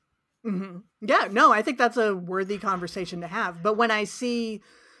angle. Mm-hmm. Yeah, no, I think that's a worthy conversation to have. But when I see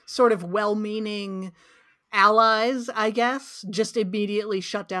sort of well-meaning allies, I guess, just immediately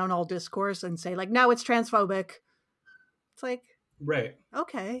shut down all discourse and say like, no, it's transphobic. It's like, right.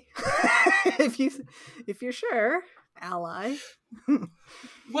 Okay. if you're sure, ally.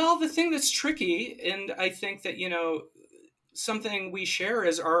 Well, the thing that's tricky, and I think that, something we share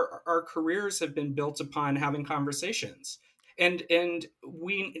is our careers have been built upon having conversations. And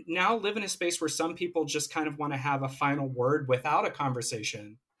we now live in a space where some people just kind of want to have a final word without a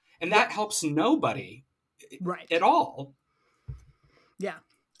conversation. And that helps nobody at all. Yeah.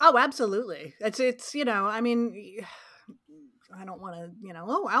 Oh, absolutely. It's I mean, I don't want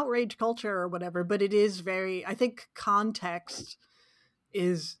to, outrage culture or whatever, but it is I think context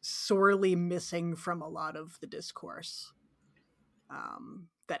is sorely missing from a lot of the discourse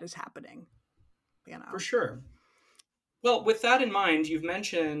that is happening. For sure. Well, with that in mind, you've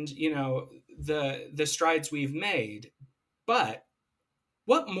mentioned, the strides we've made, but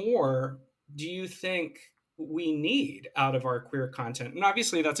what more do you think we need out of our queer content? And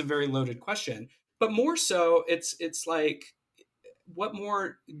obviously that's a very loaded question, but more so it's like, what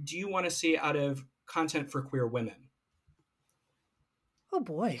more do you want to see out of content for queer women? Oh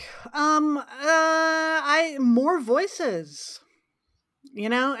boy. I more voices. You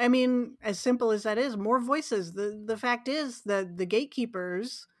know, I mean, as simple as that is, more voices. The fact is that the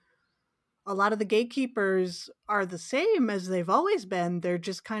gatekeepers, a lot of the gatekeepers are the same as they've always been. They're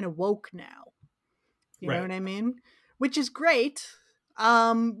just kind of woke now. You know Right. what I mean? Which is great.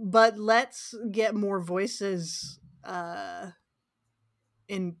 But let's get more voices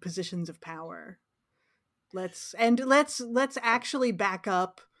in positions of power. Let's actually back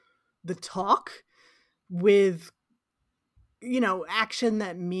up the talk with, you know, action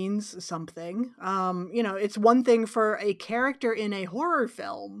that means something. You know, it's one thing for a character in a horror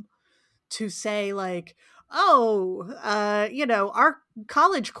film to say like, oh, you know, our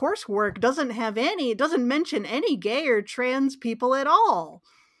college coursework doesn't mention any gay or trans people at all.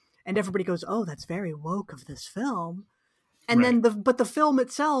 And everybody goes, oh, that's very woke of this film. And Right. then the film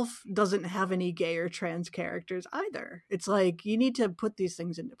itself doesn't have any gay or trans characters either. It's like, you need to put these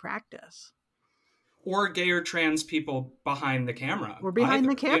things into practice. Or gay or trans people behind the camera Or behind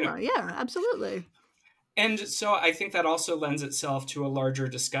the either, you know. camera. Yeah, absolutely. And so I think that also lends itself to a larger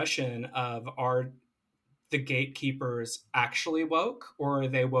discussion of, are the gatekeepers actually woke, or are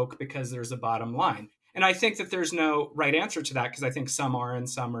they woke because there's a bottom line? And I think that there's no right answer to that, because I think some are and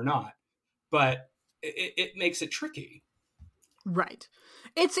some are not. But it makes it tricky. Right.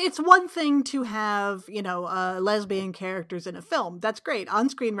 It's one thing to have, you know, lesbian characters in a film. That's great.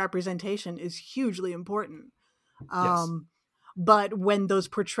 On-screen representation is hugely important. Yes. But when those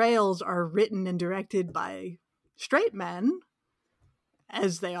portrayals are written and directed by straight men,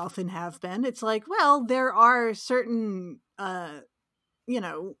 as they often have been, it's like, well, there are certain, you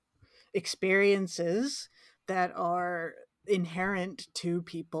know, experiences that are inherent to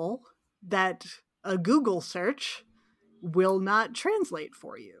people that a Google search will not translate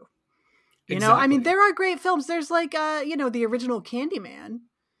for you. You know, I mean, Exactly. there are great films. There's like, you know, the original Candyman,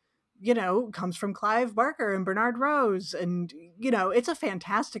 you know, comes from Clive Barker and Bernard Rose. And, you know, it's a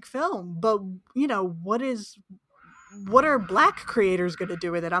fantastic film. But, you know, what are Black creators going to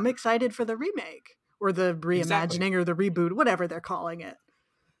do with it? I'm excited for the remake or the Exactly. reimagining or the reboot, whatever they're calling it.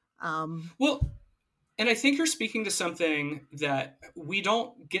 Well, and I think you're speaking to something that we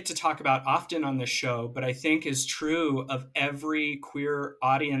don't get to talk about often on this show, but I think is true of every queer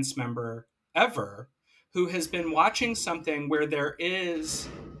audience member ever who has been watching something where there is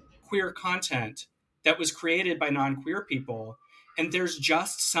queer content that was created by non-queer people, and there's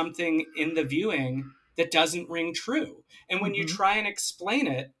just something in the viewing that doesn't ring true. And when you Mm-hmm. try and explain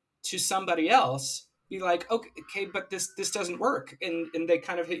it to somebody else, be like, okay, but this doesn't work. And they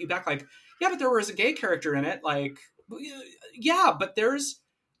kind of hit you back like, yeah, but there was a gay character in it. Like, yeah, but there's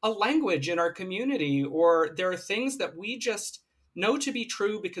a language in our community, or there are things that we just know to be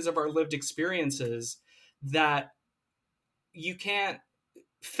true because of our lived experiences that you can't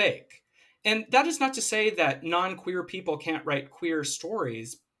fake. And that is not to say that non-queer people can't write queer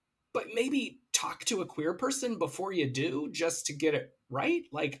stories, but maybe talk to a queer person before you do, just to get it right.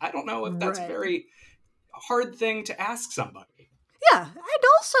 Like, I don't know if that's a Right. very hard thing to ask somebody. Yeah. And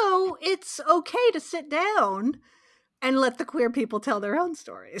also, it's okay to sit down and let the queer people tell their own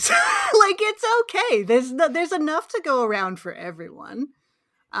stories. Like, it's okay. There's enough to go around for everyone.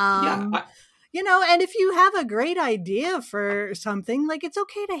 Yeah, You know, and if you have a great idea for something, like, it's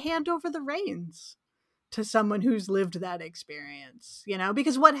okay to hand over the reins to someone who's lived that experience, you know,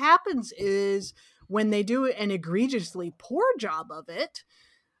 because what happens is when they do an egregiously poor job of it,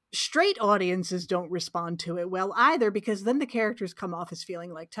 straight audiences don't respond to it well either, because then the characters come off as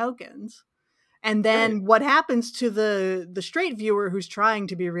feeling like tokens. And right. then what happens to the straight viewer who's trying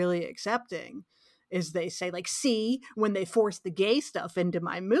to be really accepting is they say like, see, when they force the gay stuff into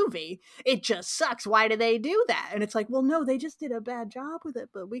my movie, it just sucks. Why do they do that? And it's like, well, no, they just did a bad job with it,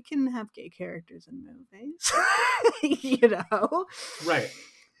 but we can have gay characters in movies. You know? Right.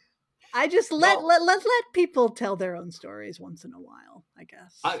 I just let Well, people tell their own stories once in a while, I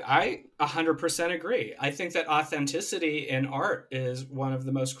guess. I 100% agree. I think that authenticity in art is one of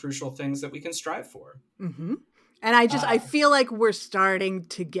the most crucial things that we can strive for. Mm-hmm. And I Uh, feel like we're starting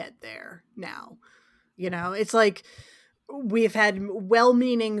to get there now. You know, it's like we've had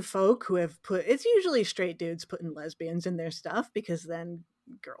well-meaning folk who have put, it's usually straight dudes putting lesbians in their stuff because then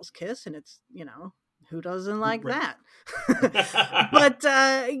girls kiss and it's, you know, who doesn't like right. that? But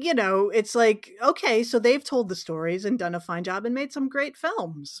you know, it's like, okay, so they've told the stories and done a fine job and made some great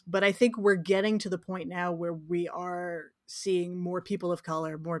films, but I think we're getting to the point now where we are seeing more people of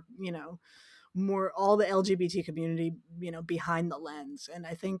color, more, you know, more all the LGBT community, you know, behind the lens. And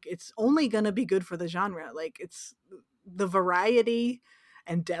I think it's only going to be good for the genre. Like, it's the variety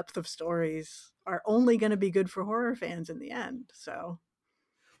and depth of stories are only going to be good for horror fans in the end. So,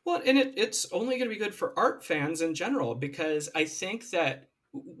 Well, and it's only going to be good for art fans in general, because I think that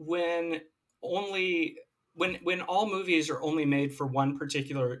only when all movies are only made for one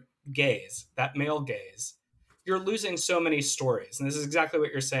particular gaze, that male gaze, you're losing so many stories. And this is exactly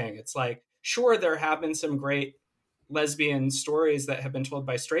what you're saying. It's like, sure, there have been some great lesbian stories that have been told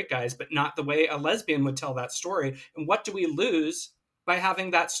by straight guys, but not the way a lesbian would tell that story. And what do we lose by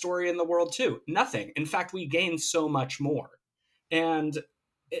having that story in the world too? Nothing. In fact, we gain so much more. And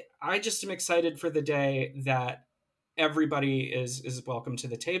I just am excited for the day that everybody is welcome to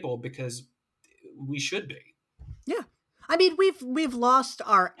the table, because we should be. Yeah. I mean, we've lost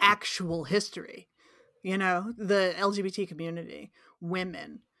our actual history, the LGBT community,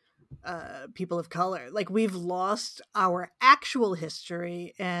 women, people of color. Like, we've lost our actual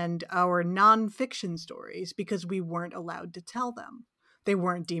history and our nonfiction stories because we weren't allowed to tell them. They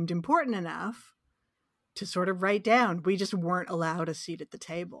weren't deemed important enough to sort of write down. We just weren't allowed a seat at the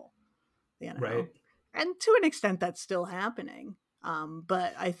table, Right. And to an extent that's still happening.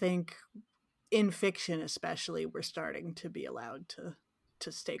 But I think in fiction especially, we're starting to be allowed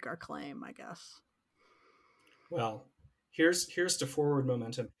to stake our claim, I guess. Well, here's to forward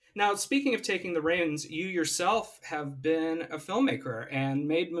momentum. Now, speaking of taking the reins, you yourself have been a filmmaker and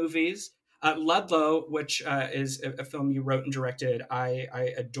made movies. Ludlow, which is a film you wrote and directed,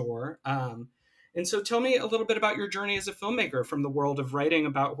 I adore. And so tell me a little bit about your journey as a filmmaker, from the world of writing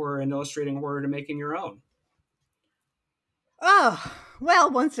about horror and illustrating horror to making your own. Oh,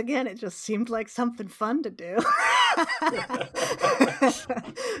 well, once again, it just seemed like something fun to do.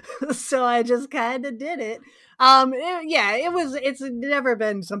 So I just kind of did it. It's never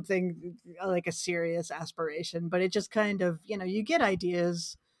been something like a serious aspiration, but it just kind of, you get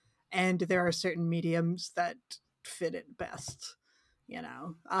ideas and there are certain mediums that fit it best.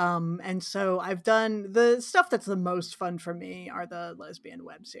 And so I've done the stuff that's the most fun for me are the lesbian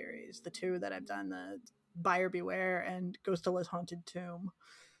web series. The two that I've done, the Buyer Beware and Ghost of Liz Haunted Tomb,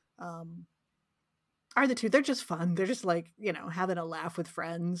 are the two. They're just fun. They're just like, having a laugh with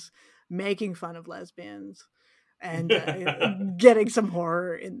friends, making fun of lesbians, and getting some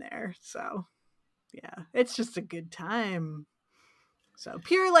horror in there. So yeah, it's just a good time. So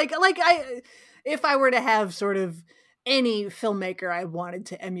pure, if I were to have sort of any filmmaker I wanted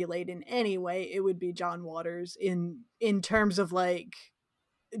to emulate in any way, it would be John Waters in terms of like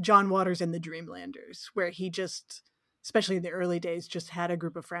John Waters and the Dreamlanders, where he just, especially in the early days, just had a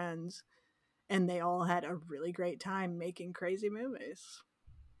group of friends and they all had a really great time making crazy movies.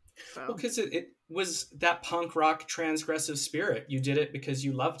 So. Well, because it was that punk rock transgressive spirit. You did it because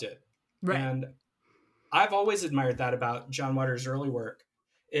you loved it. Right. And I've always admired that about John Waters' early work,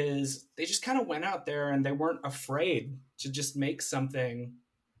 is they just kind of went out there and they weren't afraid to just make something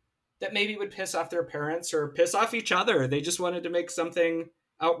that maybe would piss off their parents or piss off each other. They just wanted to make something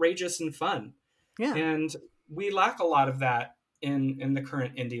outrageous and fun. Yeah. And we lack a lot of that in the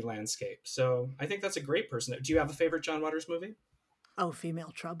current indie landscape. So I think that's a great person. Do you have a favorite John Waters movie? Oh,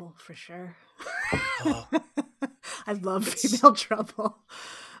 Female Trouble, for sure. Oh. I love Female Trouble.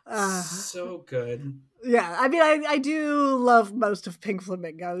 So good. Yeah, I mean, I do love most of Pink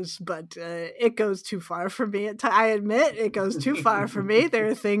Flamingos, but it goes too far for me. I admit it goes too far for me. There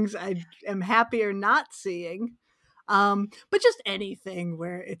are things I am happier not seeing. But just anything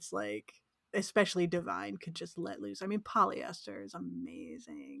where it's like, especially Divine, could just let loose. I mean, Polyester is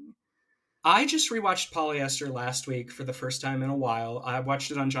amazing. I just rewatched Polyester last week for the first time in a while. I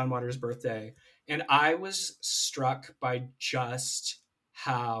watched it on John Waters' birthday, and I was struck by just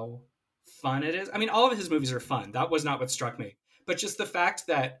how fun it is. I mean, all of his movies are fun. That was not what struck me. But just the fact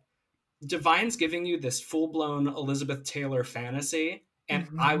that Divine's giving you this full-blown Elizabeth Taylor fantasy, and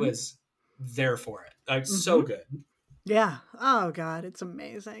I was there for it. Like, so good. Yeah. Oh, God, it's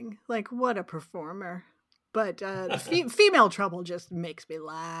amazing. Like, what a performer. But Female Trouble just makes me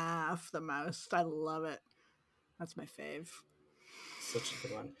laugh the most. I love it. That's my fave. Such a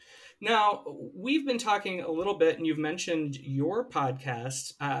good one. Now, we've been talking a little bit, and you've mentioned your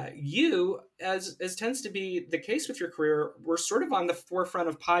podcast. You, as tends to be the case with your career, were sort of on the forefront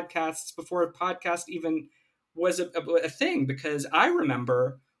of podcasts before a podcast even was a thing, because I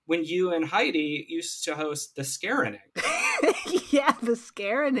remember when you and Heidi used to host The Scarening. Yeah, The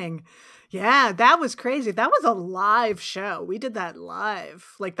Scarening. Yeah, that was crazy. That was a live show. We did that live.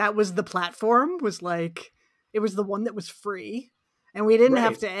 Like, that was the platform, was like, it was the one that was free. And we didn't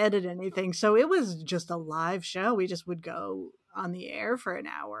have to edit anything. So it was just a live show. We just would go on the air for an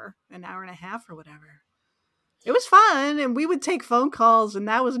hour and a half or whatever. It was fun. And we would take phone calls, and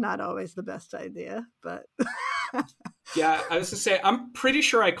that was not always the best idea, but yeah, I was to say, I'm pretty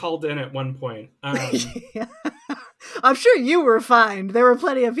sure I called in at one point. Yeah. I'm sure you were fine. There were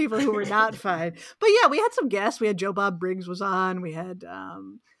plenty of people who were not fine. But yeah, we had some guests. We had Joe Bob Briggs was on. We had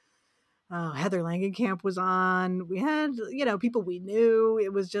Heather Langenkamp was on. We had, people we knew.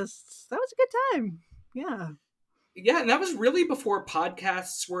 It was just, that was a good time. Yeah. Yeah, and that was really before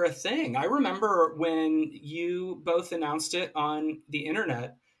podcasts were a thing. I remember when you both announced it on the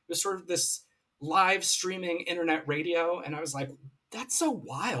internet. It was sort of this live streaming internet radio, and I was like, that's so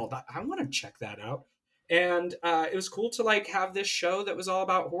wild. I want to check that out. And it was cool to have this show that was all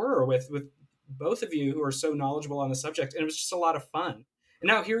about horror with both of you who are so knowledgeable on the subject, and it was just a lot of fun. And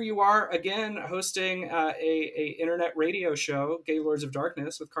now here you are again hosting a internet radio show, Gaylords of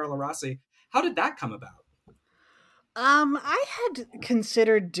Darkness, with Carla Rossi. How did that come about? I had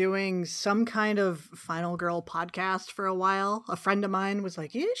considered doing some kind of Final Girl podcast for a while. A friend of mine was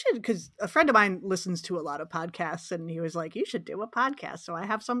like, you should, because a friend of mine listens to a lot of podcasts, and he was like, you should do a podcast so I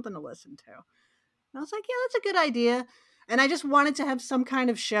have something to listen to. And I was like, yeah, that's a good idea. And I just wanted to have some kind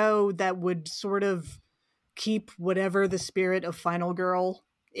of show that would sort of keep whatever the spirit of Final Girl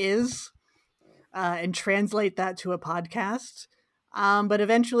is and translate that to a podcast. But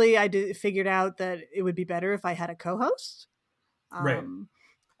eventually I figured out that it would be better if I had a co-host. Right.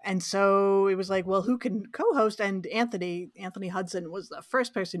 And so it was like, well, who can co-host? And Anthony Hudson was the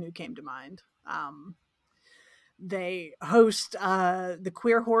first person who came to mind. They host the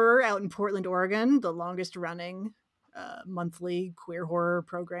Queer Horror out in Portland, Oregon, the longest running monthly queer horror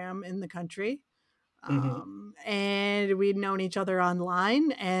program in the country. And we'd known each other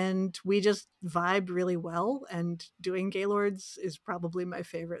online, and we just vibed really well, and doing Gaylords is probably my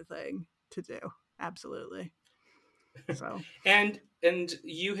favorite thing to do. Absolutely. So and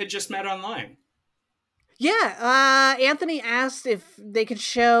you had just met online. Yeah, Anthony asked if they could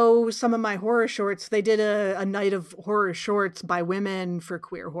show some of my horror shorts. They did a night of horror shorts by women for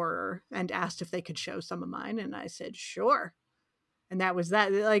queer horror, and asked if they could show some of mine, and I said sure. And that was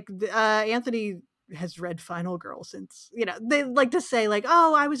that. Anthony has read Final Girl since, they like to say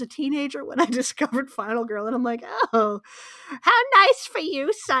oh, I was a teenager when I discovered Final Girl. And I'm like, oh, how nice for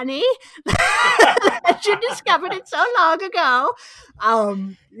you, Sonny, that you discovered it so long ago.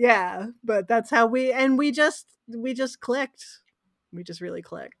 Yeah, but that's how we just clicked. We just really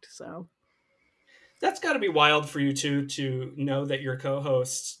clicked. So that's got to be wild for you two to know that your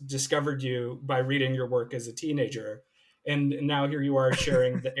co-host discovered you by reading your work as a teenager. And now here you are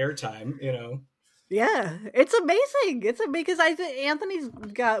sharing the airtime, Yeah, it's amazing. It's because I think Anthony's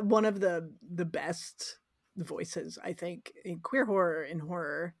got one of the best voices, I think, in queer horror, in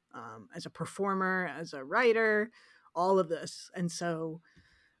horror, as a performer, as a writer, all of this. And so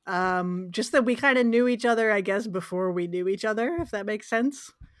just that we kind of knew each other, I guess, before we knew each other, if that makes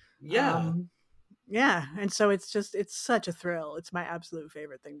sense. Yeah. Yeah. And so it's such a thrill. It's my absolute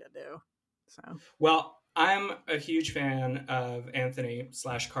favorite thing to do. So, well, I'm a huge fan of Anthony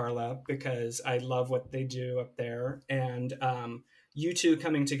 / Carla because I love what they do up there. And you two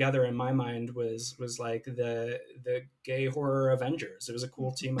coming together in my mind was like the gay horror Avengers. It was a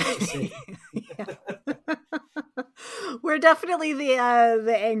cool team up to see. We're definitely the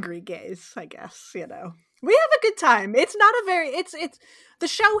angry gays, I guess, We have a good time. It's not a very, it's the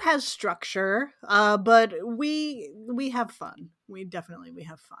show has structure, but we have fun. We have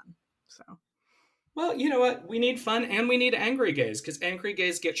fun. So. Well, you know what? We need fun and we need angry gays because angry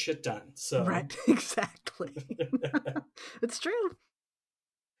gays get shit done. So right, exactly. It's true.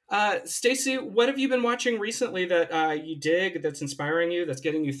 Stacey, what have you been watching recently that you dig, that's inspiring you, that's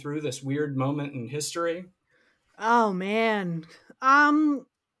getting you through this weird moment in history? Oh, man. I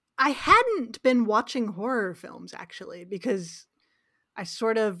hadn't been watching horror films, actually, because I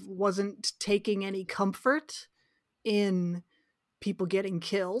sort of wasn't taking any comfort in people getting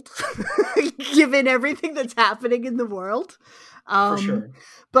killed, given everything that's happening in the world. For sure.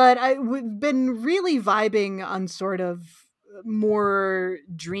 But I've been really vibing on sort of more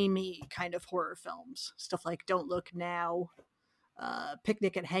dreamy kind of horror films. Stuff like Don't Look Now,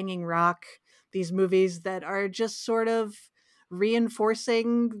 Picnic at Hanging Rock. These movies that are just sort of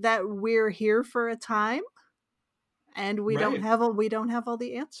reinforcing that we're here for a time, and we don't have all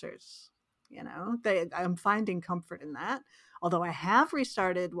the answers. I'm finding comfort in that. Although I have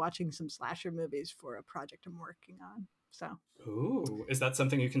restarted watching some slasher movies for a project I'm working on. So, ooh, is that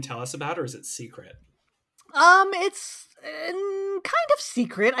something you can tell us about, or is it secret? It's kind of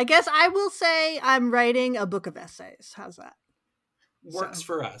secret, I guess. I will say I'm writing a book of essays. How's that? Works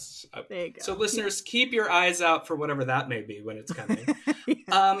for us. There you go. So listeners, keep your eyes out for whatever that may be when it's coming.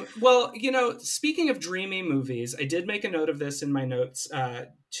 Well, speaking of dreamy movies, I did make a note of this in my notes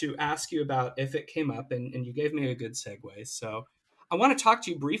to ask you about if it came up, and you gave me a good segue. So I want to talk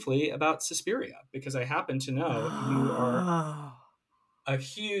to you briefly about Suspiria, because I happen to know you are a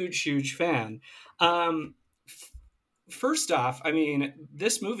huge, huge fan. First off, I mean,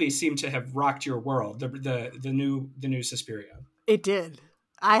 this movie seemed to have rocked your world. The new Suspiria. It did.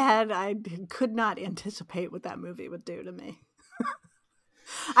 I could not anticipate what that movie would do to me.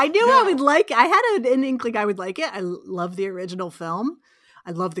 I knew I would like. I had an inkling I would like it. I love the original film.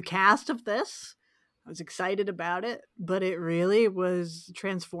 I love the cast of this. I was excited about it, but it really was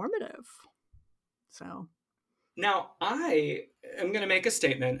transformative. So now I am going to make a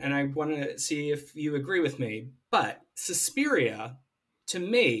statement, and I want to see if you agree with me. But Suspiria, to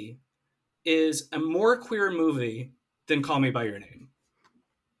me, is a more queer movie than Call Me by Your Name.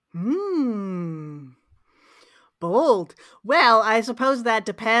 Bold. Well, I suppose that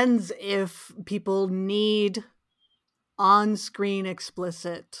depends if people need on-screen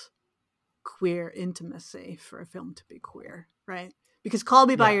explicit queer intimacy for a film to be queer, right? Because Call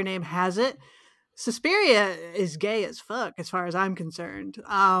Me by Your Name has it. Suspiria is gay as fuck, as far as I'm concerned.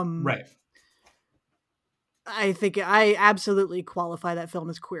 Right. I think I absolutely qualify that film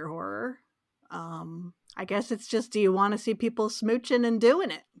as queer horror. I guess it's just, do you want to see people smooching and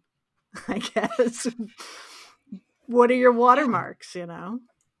doing it? I guess. What are your watermarks, you know?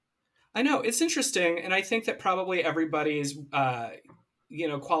 I know, it's interesting, and I think that probably everybody's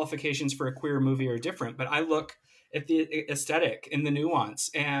qualifications for a queer movie are different, but I look at the aesthetic and the nuance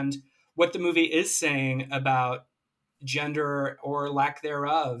and what the movie is saying about gender or lack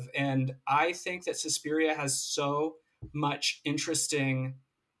thereof. And I think that Suspiria has so much interesting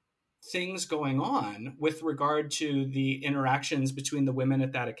things going on with regard to the interactions between the women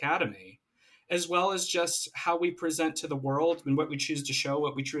at that academy, as well as just how we present to the world and what we choose to show,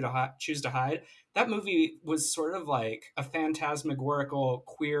 what we choose to hide. That movie was sort of like a phantasmagorical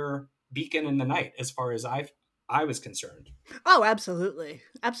queer beacon in the night, as far as I was concerned. Oh, absolutely.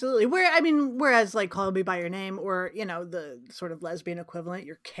 Absolutely. Whereas like Call Me by Your Name, or, you know, the sort of lesbian equivalent,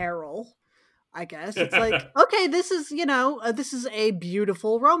 your Carol, I guess. It's like, okay, this is, this is a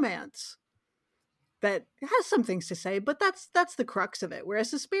beautiful romance that has some things to say, but that's the crux of it. Whereas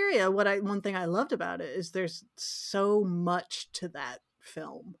Suspiria, one thing I loved about it is there's so much to that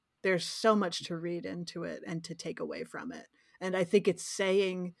film. There's so much to read into it and to take away from it. And I think it's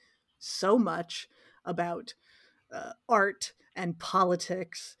saying so much about art and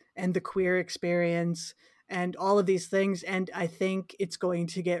politics and the queer experience and all of these things. And I think it's going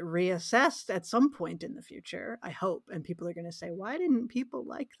to get reassessed at some point in the future, I hope. And people are going to say, why didn't people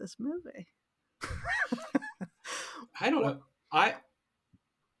like this movie? I don't know.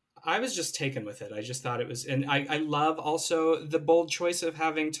 I was just taken with it. I just thought it was, and I love also the bold choice of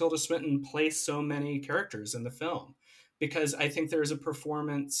having Tilda Swinton play so many characters in the film, because I think there's a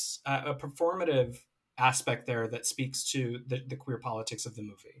performative aspect there that speaks to the queer politics of the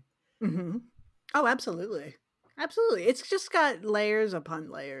movie. Mm-hmm. Oh, absolutely. Absolutely. It's just got layers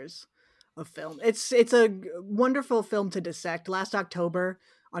upon layers of film. It's a wonderful film to dissect. Last October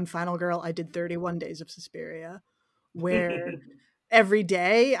on Final Girl, I did 31 Days of Suspiria, where every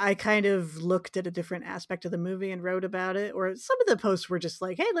day I kind of looked at a different aspect of the movie and wrote about it. Or some of the posts were just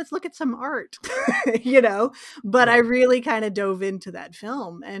like, hey, let's look at some art, but I really kind of dove into that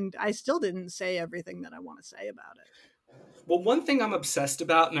film, and I still didn't say everything that I want to say about it. Well, one thing I'm obsessed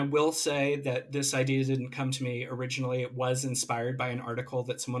about, and I will say that this idea didn't come to me originally, it was inspired by an article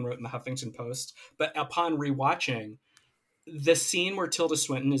that someone wrote in the Huffington Post, but upon rewatching, the scene where Tilda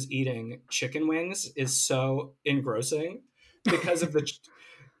Swinton is eating chicken wings is so engrossing because of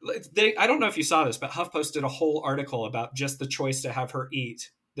I don't know if you saw this, but HuffPost did a whole article about just the choice to have her eat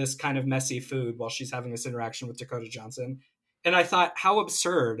this kind of messy food while she's having this interaction with Dakota Johnson. And I thought, how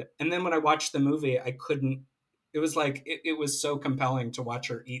absurd. And then when I watched the movie, I couldn't, it was like, it was so compelling to watch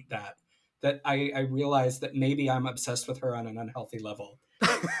her eat that I realized that maybe I'm obsessed with her on an unhealthy level.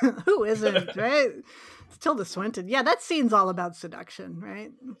 Who isn't, right? It's Tilda Swinton. Yeah, that scene's all about seduction,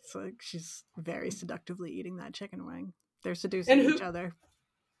 right? It's like she's very seductively eating that chicken wing. They're seducing each other.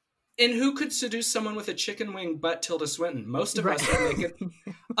 And who could seduce someone with a chicken wing but Tilda Swinton? Most of us would make it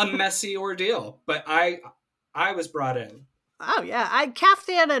a messy ordeal, but I was brought in. Oh yeah, I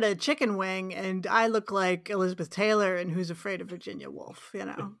caftan at a chicken wing, and I look like Elizabeth Taylor in Who's Afraid of Virginia Woolf.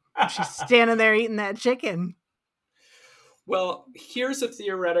 She's standing there eating that chicken. Well, here's a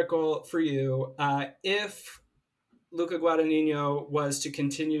theoretical for you. If Luca Guadagnino was to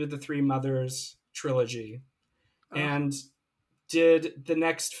continue the Three Mothers trilogy and did the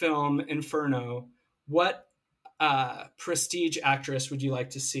next film, Inferno, what prestige actress would you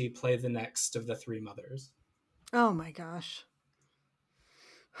like to see play the next of the Three Mothers? Oh my gosh.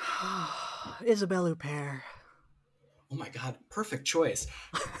 Isabelle Huppert. Oh my God, perfect choice.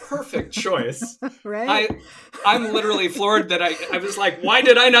 Perfect choice. Right? I'm literally floored that I was like, why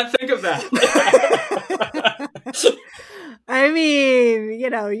did I not think of that? I mean,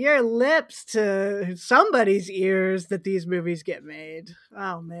 your lips to somebody's ears that these movies get made.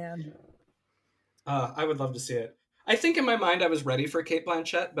 Oh, man. I would love to see it. I think in my mind I was ready for Cate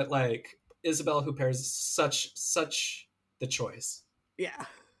Blanchett, but like Isabelle Huppert is such the choice.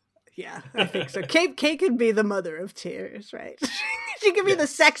 Yeah, I think so. Kate could be the mother of tears, right? She could be the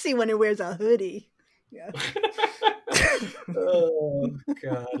sexy one who wears a hoodie. Yeah. Oh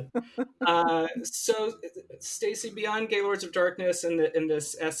God. So Stacey, beyond Gaylords of Darkness and in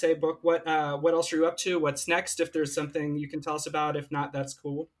this essay book, what else are you up to? What's next? If there's something you can tell us about, if not, that's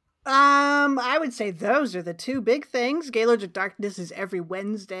cool. I would say those are the two big things. Gaylords of Darkness is every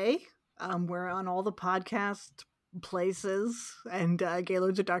Wednesday. We're on all the podcast places and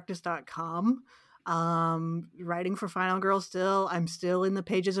gaylordsofdarkness.com. Writing for Final Girl still. I'm still in the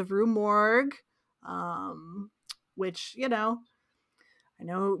pages of Rue Morgue, which, I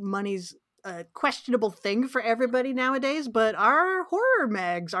know money's a questionable thing for everybody nowadays, but our horror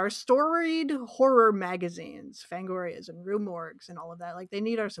mags, our storied horror magazines, Fangorias and Rue Morgues and all of that, like, they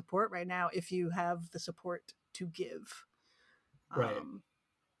need our support right now if you have the support to give. Right.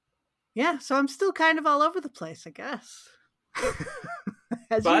 Yeah, so I'm still kind of all over the place, I guess.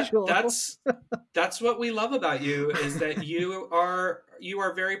 As but usual. That's what we love about you, is that you are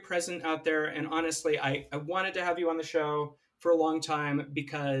very present out there. And honestly, I wanted to have you on the show for a long time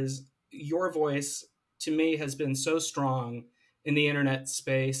because your voice to me has been so strong in the internet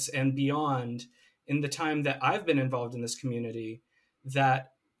space and beyond in the time that I've been involved in this community,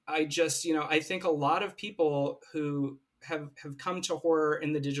 that I just, I think a lot of people who have come to horror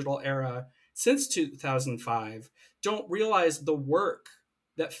in the digital era since 2005 don't realize the work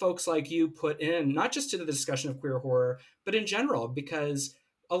that folks like you put in, not just to the discussion of queer horror, but in general, because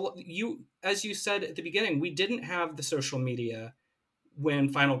you, as you said at the beginning, we didn't have the social media when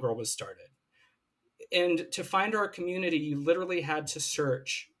Final Girl was started. And to find our community, you literally had to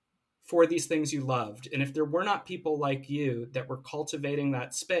search for these things you loved. And if there were not people like you that were cultivating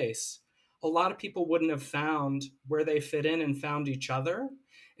that space, a lot of people wouldn't have found where they fit in and found each other.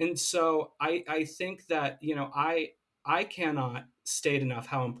 And so I think that, I cannot state enough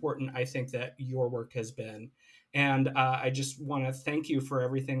how important I think that your work has been. And I just want to thank you for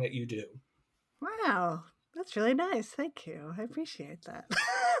everything that you do. Wow, that's really nice. Thank you. I appreciate that.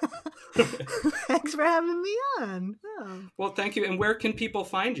 Thanks for having me on. Oh. Well, thank you. And where can people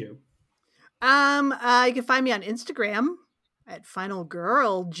find you? You can find me on Instagram at Final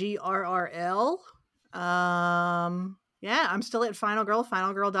Girl, GRRL. Yeah, I'm still at Final Girl,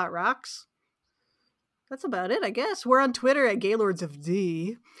 finalgirl.rocks. That's about it, I guess. We're on Twitter at Gaylords of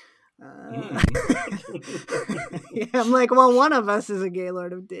D. Yeah, I'm like, well, one of us is a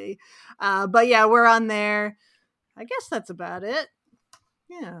Gaylord of D. But yeah, we're on there. I guess that's about it.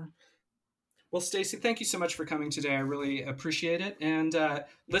 Yeah. Well, Stacey, thank you so much for coming today. I really appreciate it. And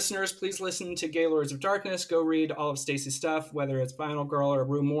listeners, please listen to Gaylords of Darkness. Go read all of Stacey's stuff, whether it's Final Girl or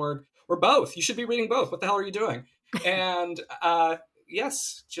Rue Morgue or both. You should be reading both. What the hell are you doing? And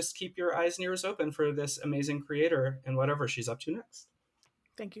yes, just keep your eyes and ears open for this amazing creator and whatever she's up to next.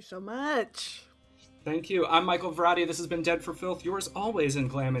 Thank you so much. Thank you. I'm Michael Varrati. This has been Dead for Filth, yours always in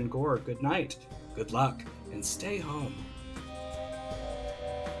glam and gore. Good night, good luck, and stay home.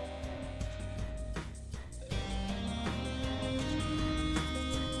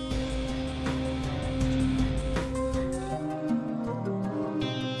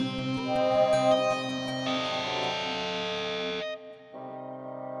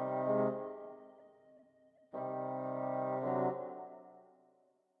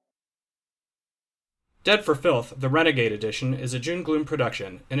 Dead for Filth, the Renegade Edition, is a June Gloom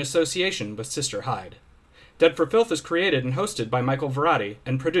production in association with Sister Hyde. Dead for Filth is created and hosted by Michael Varrati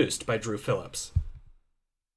and produced by Drew Phillips.